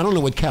Nation, I don't know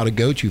what cow to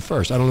go to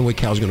first. I don't know what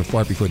cow's going to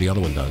fart before the other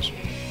one does.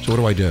 So what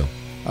do I do?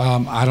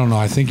 I don't know.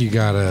 I think you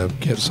got to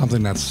get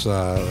something that's,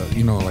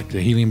 like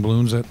the helium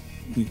balloons that...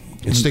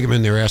 And stick them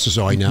in their asses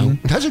all I know.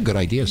 Mm-hmm. That's a good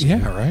idea,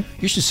 Sammy. Yeah, right?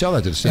 You should sell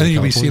that to the state of California. And then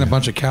you'll be seeing a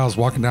bunch of cows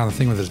walking down the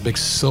thing with this big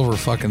silver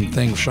fucking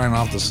thing shining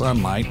off the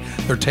sunlight.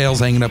 Their tails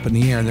hanging up in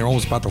the air, and they're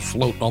almost about to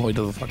float all the way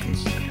to the fucking...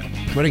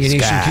 Renegade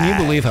Nation, can you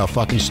believe how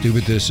fucking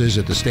stupid this is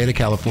that the state of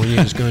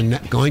California is going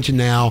to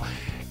now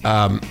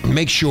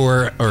make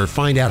sure or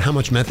find out how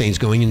much methane is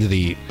going into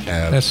the...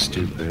 That's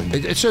stupid.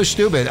 It's so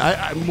stupid.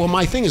 Well,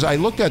 my thing is I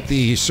looked at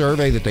the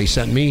survey that they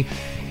sent me,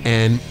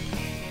 and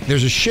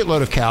there's a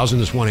shitload of cows in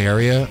this one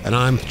area, and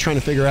I'm trying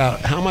to figure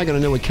out how am I going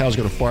to know what cow's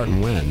going to fart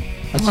and when?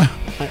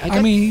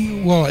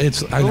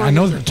 I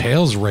know their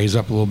tails raise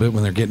up a little bit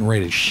when they're getting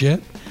ready to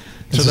shit.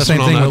 It's so the that's same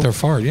thing know? with their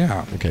fart,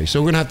 yeah. Okay,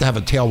 so we're going to have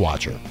a tail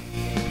watcher.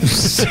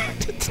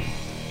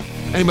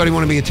 Anybody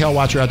want to be a tail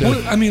watcher out there? Well,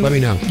 let me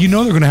know. You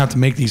know they're going to have to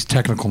make these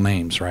technical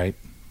names, right?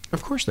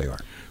 Of course they are.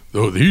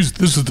 Oh, this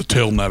is the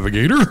tail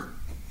navigator.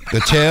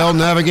 The tail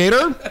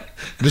navigator?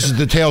 This is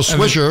the tail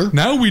swisher.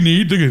 Now we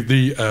need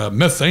the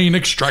methane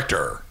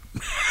extractor.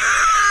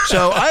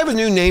 So I have a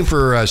new name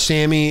for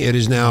Sammy. It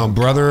is now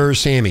Brother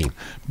Sammy.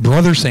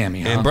 Brother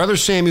Sammy, huh? And Brother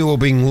Sammy will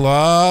bring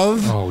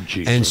love. Oh,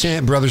 Jesus.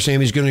 And Brother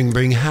Sammy's going to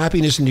bring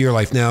happiness into your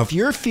life. Now, if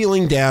you're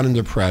feeling down and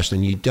depressed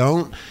and you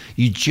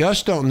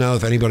just don't know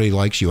if anybody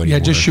likes you anymore.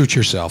 Yeah, just shoot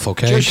yourself,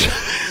 okay?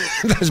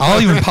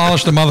 I'll even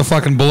polish the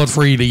motherfucking bullet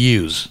for you to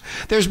use.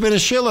 There's been a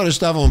shitload of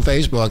stuff on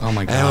Facebook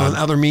and on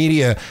other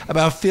media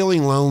about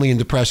feeling lonely and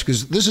depressed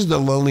because this is the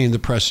lonely and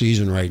depressed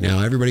season right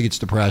now. Everybody gets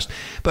depressed.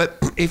 But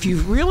if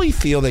you really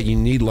feel that you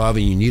need need love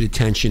and you need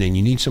attention and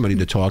you need somebody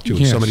to talk to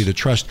and somebody to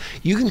trust,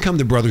 you can come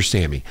to Brother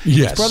Sammy.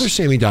 Yes. It's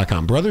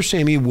brothersammy.com. Brother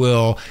Sammy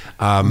will...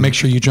 make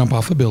sure you jump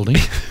off a building.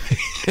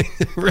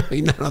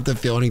 Really? Not have to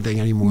feel anything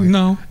anymore?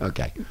 No.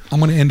 Okay. I'm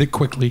going to end it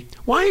quickly.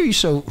 Why are you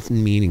so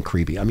mean and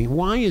creepy? I mean,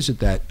 why is it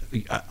that...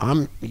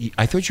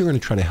 I thought you were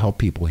going to try to help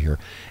people here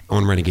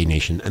on Renegade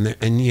Nation.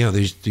 And you know,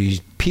 there's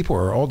these people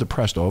are all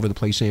depressed all over the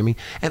place, Sammy.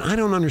 And I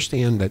don't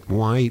understand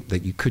why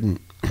you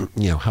couldn't,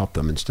 help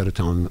them instead of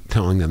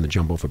telling them to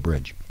jump off a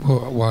bridge.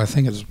 Well, I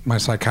think it's my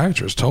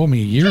psychiatrist told me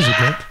years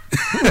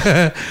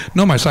ago.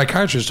 No, my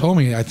psychiatrist told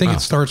me. I think it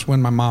starts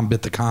when my mom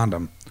bit the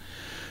condom,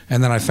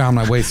 and then I found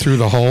my way through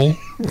the hole.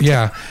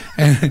 Yeah,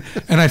 and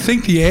I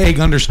think the egg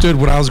understood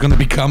what I was going to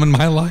become in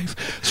my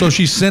life, so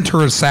she sent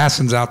her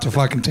assassins out to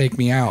fucking take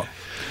me out.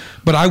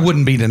 But I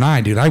wouldn't be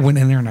denied, dude. I went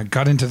in there and I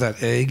got into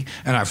that egg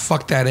and I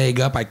fucked that egg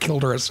up. I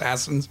killed her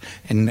assassins,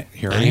 and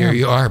here I am. Here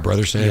you are,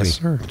 Brother Sammy. Yes,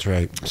 sir. That's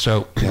right.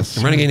 So,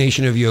 Renegade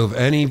Nation, if you have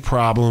any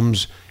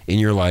problems in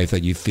your life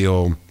that you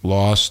feel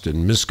lost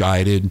and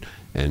misguided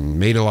and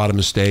made a lot of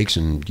mistakes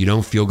and you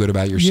don't feel good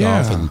about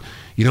yourself and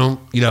you don't,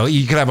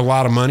 you could have a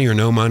lot of money or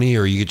no money,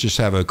 or you could just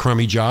have a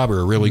crummy job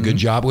or a really good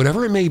job,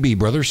 whatever it may be,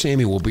 Brother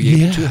Sammy will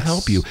be able to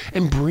help you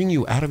and bring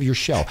you out of your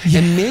shell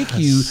and make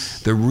you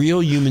the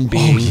real human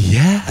being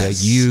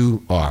that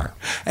you are.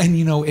 And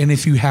and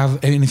if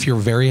you're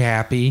very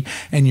happy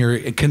and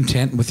you're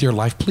content with your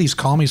life, please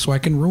call me so I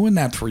can ruin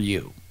that for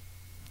you.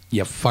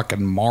 You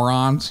fucking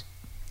morons.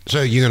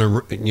 So you're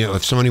gonna,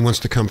 if somebody wants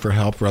to come for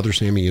help, Brother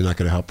Sammy, you're not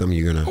gonna help them.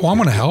 You're gonna. Oh, I'm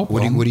gonna help.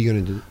 What are you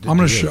gonna do? They're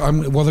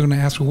gonna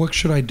ask, well, what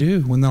should I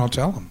do? And then I'll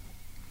tell them.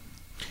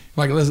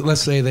 Like,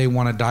 let's say they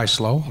want to die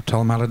slow. I'll tell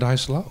them how to die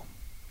slow.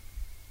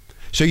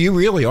 So you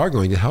really are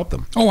going to help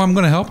them? Oh, I'm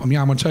going to help them.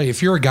 Yeah, I'm going to tell you.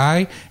 If you're a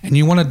guy and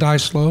you want to die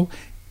slow,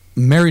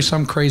 marry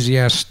some crazy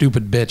ass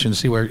stupid bitch and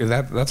see where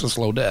that's a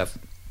slow death.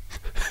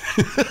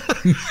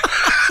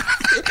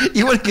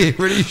 You want to get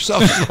rid of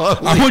yourself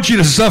slowly? I want you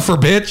to suffer,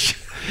 bitch.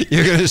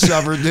 You're going to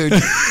suffer, dude.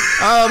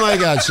 Oh, my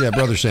God. Yeah,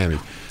 Brother Sammy.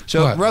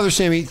 So, Brother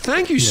Sammy,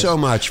 thank you so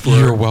much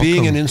for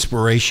being an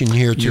inspiration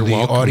here to the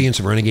audience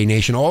of Renegade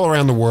Nation all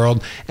around the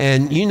world.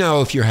 And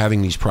if you're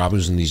having these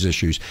problems and these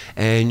issues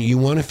and you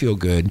want to feel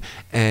good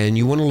and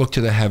you want to look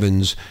to the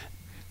heavens.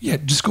 Yeah,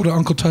 just go to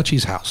Uncle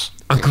Touchy's house.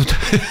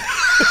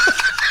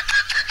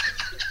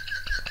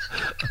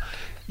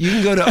 You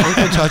can go to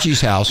Uncle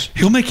Touchy's house.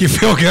 He'll make you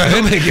feel good.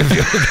 He'll make you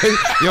feel good.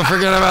 You'll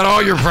forget about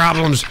all your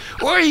problems.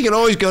 Or you can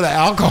always go to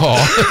alcohol,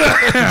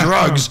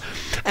 drugs,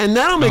 and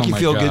that'll make you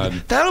feel good.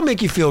 That'll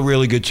make you feel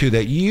really good, too,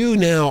 that you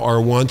now are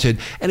wanted.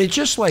 And it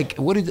just what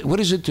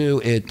does it do?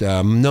 It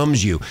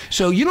numbs you.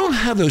 So you don't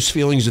have those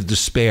feelings of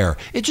despair.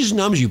 It just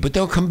numbs you, but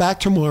they'll come back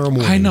tomorrow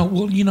morning. I know.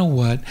 Well, you know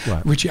what?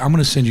 Richie, I'm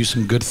going to send you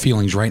some good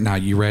feelings right now.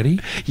 You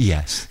ready?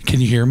 Yes. Can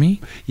you hear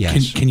me?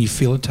 Yes. Can you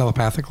feel it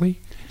telepathically?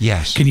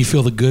 Yes. Can you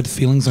feel the good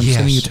feelings I'm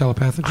sending you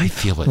telepathically? I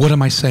feel it. What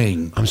am I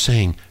saying? I'm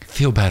saying,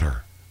 feel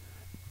better.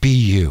 Be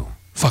you.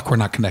 Fuck, we're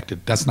not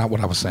connected. That's not what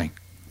I was saying.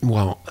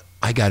 Well,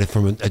 I got it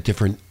from a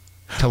different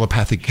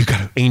telepathic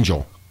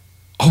angel.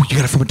 Oh, you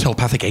got it from a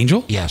telepathic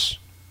angel? Yes.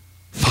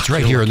 It's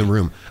right here in the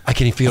room. I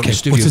can feel it in the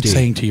studio. What's it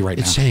saying to you right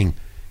now? It's saying,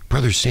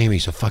 Brother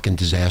Sammy's a fucking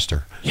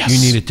disaster. Yes. You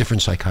need a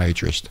different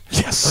psychiatrist.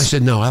 Yes. I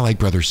said, no, I like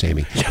Brother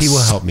Sammy. Yes. He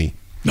will help me.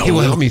 No. He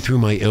will help me through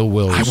my ill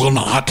wills. I will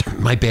not.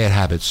 My bad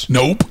habits.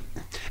 Nope.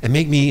 And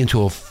make me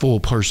into a full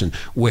person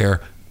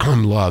where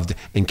I'm loved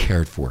and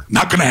cared for.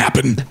 Not gonna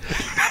happen.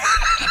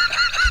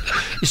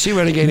 You see,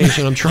 Renegade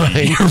Nation, I'm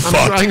trying. I'm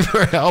trying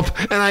for help,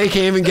 and I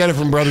can't even get it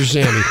from Brother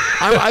Sammy.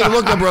 I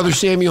looked up Brother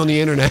Sammy on the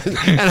internet,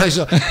 and I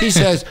saw he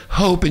says,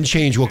 "Hope and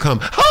change will come."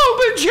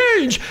 Hope and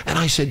change, and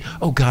I said,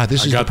 "Oh God,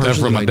 this is the person." I got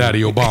that from my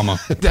daddy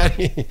Obama.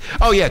 Daddy.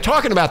 Oh yeah,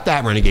 talking about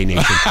that, Renegade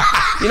Nation.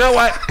 You know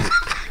what?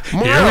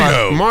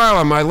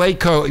 Marla, my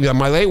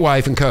late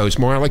wife and co-host,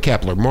 Marla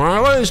Kepler.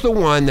 Marla is the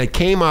one that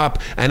came up,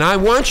 and I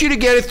want you to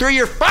get it through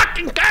your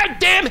fucking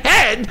goddamn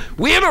head.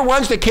 We are the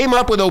ones that came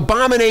up with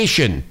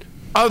Abomination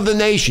of the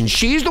Nation.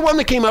 She's the one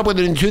that came up with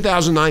it in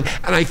 2009,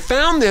 and I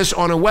found this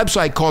on a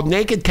website called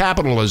Naked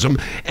Capitalism,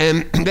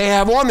 and they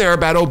have on there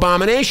about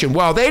Abomination.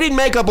 Well, they didn't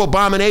make up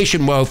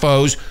Abomination,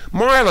 mofos.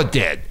 Marla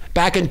did.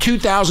 Back in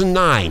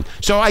 2009.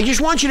 So I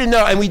just want you to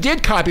know, and we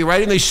did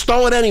copyright it, and they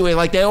stole it anyway,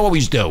 like they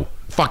always do.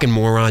 Fucking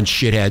moron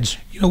shitheads.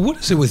 What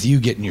is it with you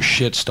getting your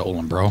shit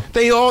stolen, bro?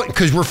 They all,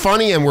 because we're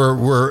funny and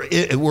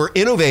we're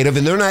innovative,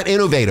 and they're not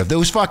innovative.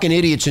 Those fucking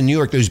idiots in New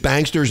York, those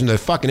banksters and the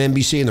fucking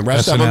NBC and the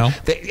rest of them,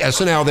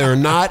 SNL, they're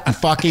not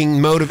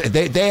fucking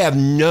motivated. They have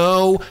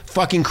no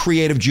fucking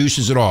creative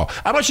juices at all.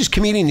 I watched this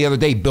comedian the other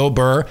day, Bill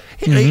Burr.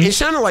 It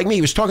sounded like me.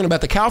 He was talking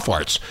about the cow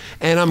farts,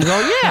 and I'm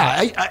going,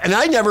 and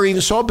I never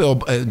even saw Bill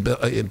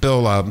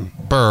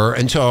Burr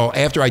until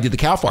after I did the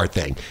cow fart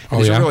thing.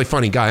 He's a really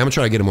funny guy. I'm gonna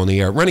try to get him on the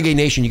air. Renegade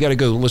Nation, you got to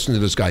go listen to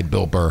this guy,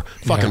 Bill Burr.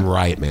 Fucking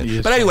riot,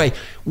 man. But anyway,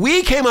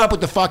 we came up with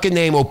the fucking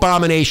name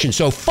Abomination.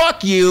 So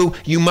fuck you,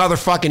 you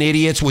motherfucking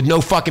idiots with no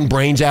fucking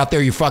brains out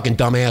there, you fucking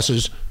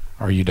dumbasses.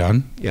 Are you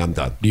done? Yeah, I'm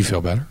done. Do you feel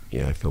better?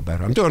 Yeah, I feel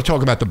better. I'm going to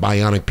talk about the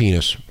bionic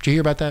penis. Did you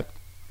hear about that?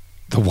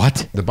 The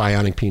what? The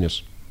bionic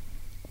penis.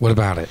 What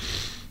about it?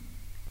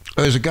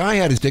 There's a guy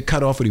who had his dick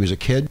cut off when he was a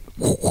kid.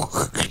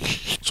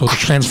 So the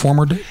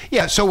Transformer dick?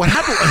 Yeah, so what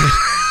happened...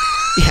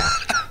 yeah.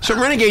 So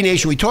Renegade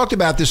Nation, we talked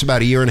about this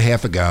about a year and a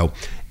half ago,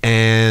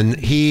 and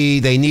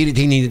he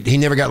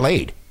never got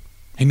laid.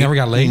 He never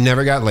got laid? He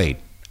never got laid.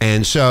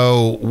 And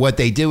so what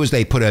they did was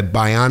they put a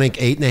bionic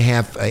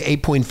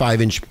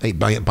 8.5 inch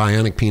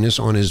bionic penis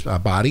on his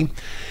body.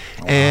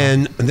 Wow.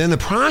 And then the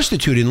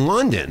prostitute in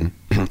London,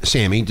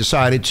 Sammy,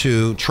 decided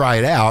to try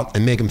it out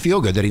and make him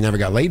feel good that he never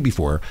got laid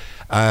before.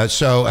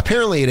 So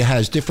apparently it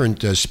has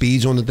different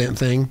speeds on the damn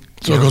thing.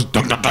 So it goes...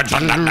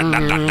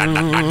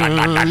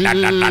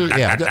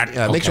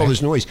 Yeah, it makes all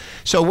this noise.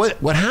 So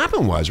what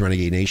happened was,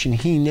 Renegade Nation,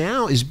 he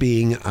now is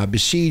being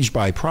besieged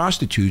by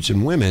prostitutes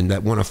and women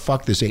that want to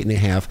fuck this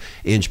 8.5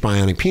 inch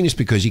bionic penis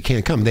because he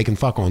can't come. They can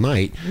fuck all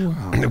night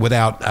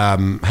without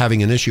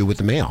having an issue with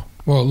the male.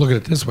 Well, look at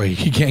it this way.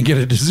 He can't get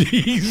a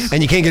disease.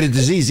 And you can't get a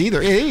disease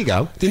either. Yeah, there you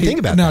go. Didn't think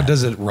about that. Now,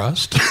 does it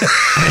rust?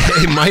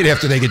 It might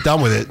after they get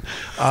done with it.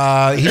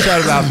 He's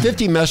had about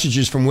 50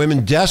 messages from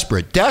women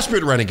desperate,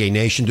 Renegade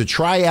Nation, to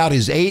try out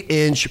his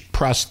 8-inch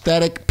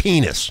prosthetic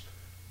penis.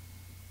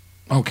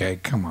 Okay,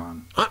 come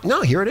on.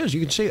 No, here it is. You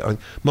can see it.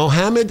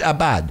 Mohammed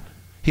Abad.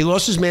 He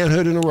lost his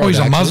manhood in a road Oh, he's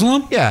accident. a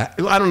Muslim? Yeah.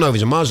 I don't know if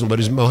he's a Muslim, but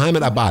he's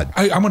Mohammed Abad.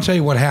 I'm going to tell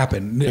you what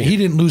happened. He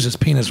didn't lose his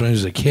penis when he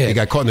was a kid. He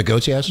got caught in the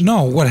goat's ass?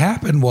 No, what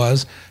happened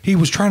was he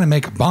was trying to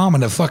make a bomb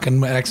and it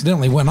fucking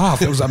accidentally went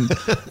off. It was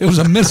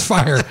a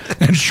misfire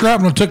and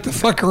shrapnel took the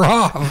fucker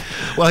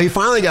off. Well, he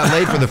finally got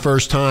laid for the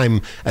first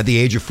time at the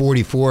age of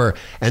 44,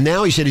 and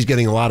now he said he's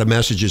getting a lot of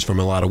messages from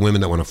a lot of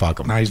women that want to fuck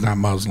him. Now he's not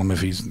Muslim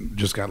if he's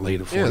just got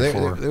laid at 44.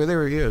 Yeah,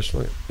 there he is.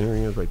 There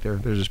he is right there.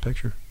 There's his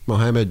picture.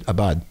 Mohammed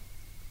Abad.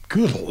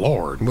 Good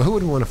Lord. Well, who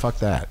wouldn't want to fuck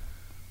that?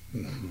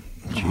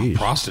 Jeez.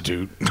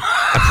 Prostitute.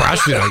 A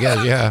prostitute, I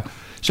guess, yeah.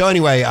 So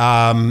anyway,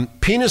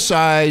 penis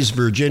size,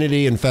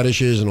 virginity, and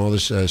fetishes, and all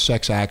this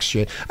sex acts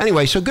shit.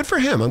 Anyway, so good for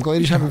him. I'm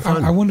glad he's having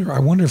fun. I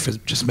wonder if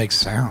it just makes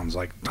sounds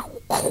like...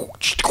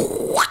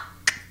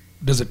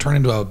 Does it turn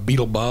into a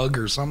beetle bug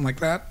or something like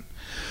that?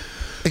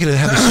 They could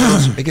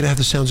have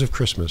the sounds of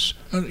Christmas.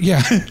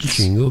 Yeah.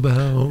 Jingle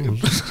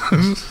bells.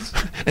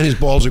 And his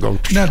balls are going...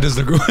 Now,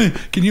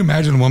 can you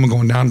imagine a woman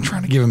going down and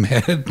trying to give him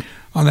head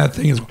on that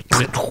thing?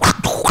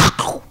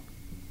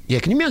 Yeah,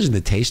 can you imagine the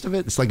taste of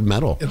it? It's like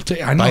metal. I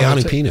know.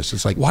 Bionic penis.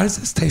 It's like... Why does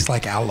this taste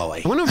like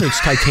alloy? I wonder if it's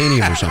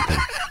titanium or something.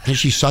 And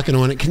she's sucking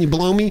on it. Can you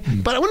blow me?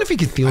 But I wonder if you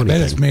can feel anything. I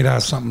bet it's made out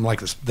of something like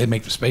this they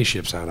make the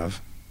spaceships out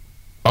of.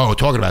 Oh,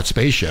 talking about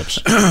spaceships.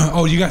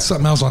 Oh, you got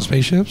something else on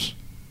spaceships?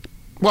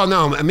 Well,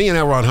 no. Me and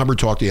L. Ron Hubbard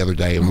talked the other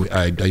day, and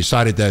I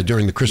decided that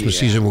during the Christmas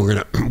season we're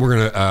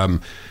gonna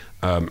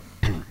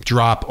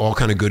drop all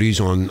kind of goodies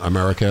on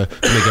America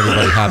to make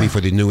everybody happy for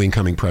the new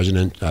incoming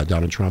president,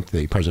 Donald Trump,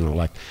 the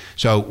president-elect.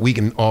 So we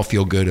can all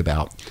feel good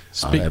about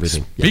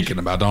everything. Speaking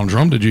about Donald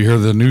Trump, did you hear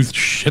the new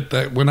shit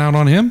that went out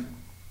on him?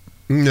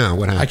 No,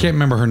 what happened? I can't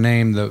remember her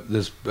name.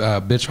 This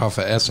bitch off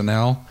of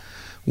SNL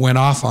went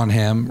off on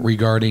him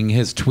regarding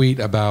his tweet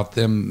about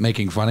them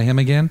making fun of him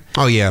again.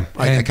 Oh, yeah.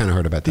 I kind of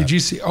heard about that. Did you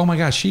see? Oh, my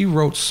gosh. She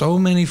wrote so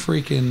many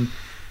freaking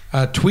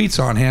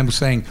tweets on him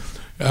saying,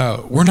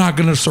 we're not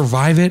going to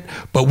survive it,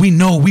 but we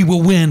know we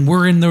will win.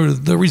 We're in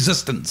the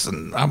resistance.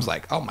 And I was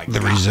like, oh, my God.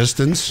 The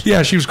resistance?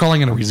 Yeah, she was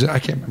calling it a resistance. I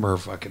can't remember her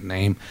fucking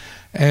name.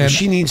 And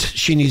she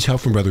needs help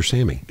from Brother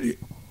Sammy.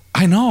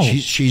 I know.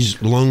 She's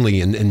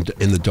lonely in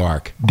the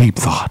dark. Deep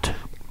thought.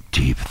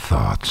 Deep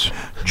thoughts.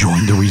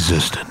 Join the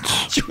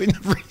resistance. Join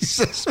the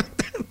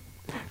resistance.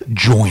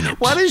 Join it.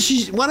 Why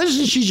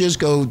doesn't she just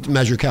go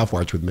measure cow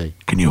farts with me?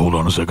 Can you hold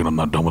on a second? I'm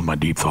not done with my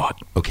deep thought.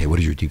 Okay, what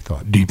is your deep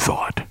thought? Deep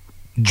thought.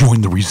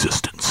 Join the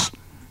resistance.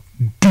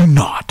 Do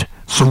not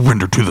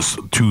surrender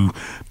to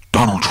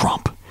Donald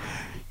Trump.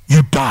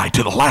 You die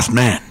to the last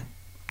man.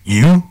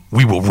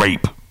 We will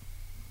rape.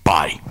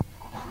 Bye.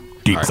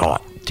 Deep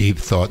thought. Deep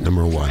thought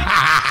number 1.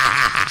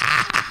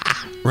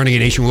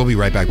 Renegade Nation, we'll be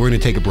right back. We're going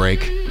to take a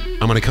break.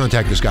 I'm going to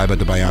contact this guy about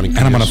the bionic penis.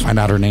 And I'm going to find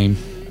out her name.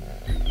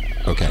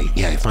 Okay,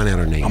 yeah, find out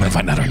her name. I'm going to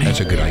find out her name.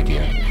 That's a good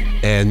idea.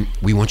 And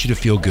we want you to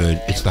feel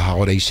good. It's the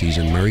holiday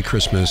season. Merry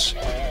Christmas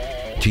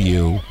to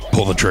you.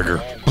 Pull the trigger.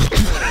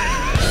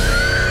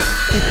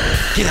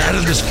 Get out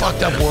of this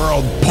fucked up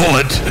world. Pull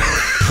it.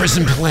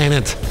 Prison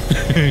planet.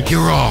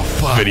 You're all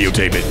fucked.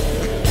 Videotape it.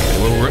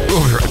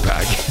 We'll be right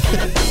back.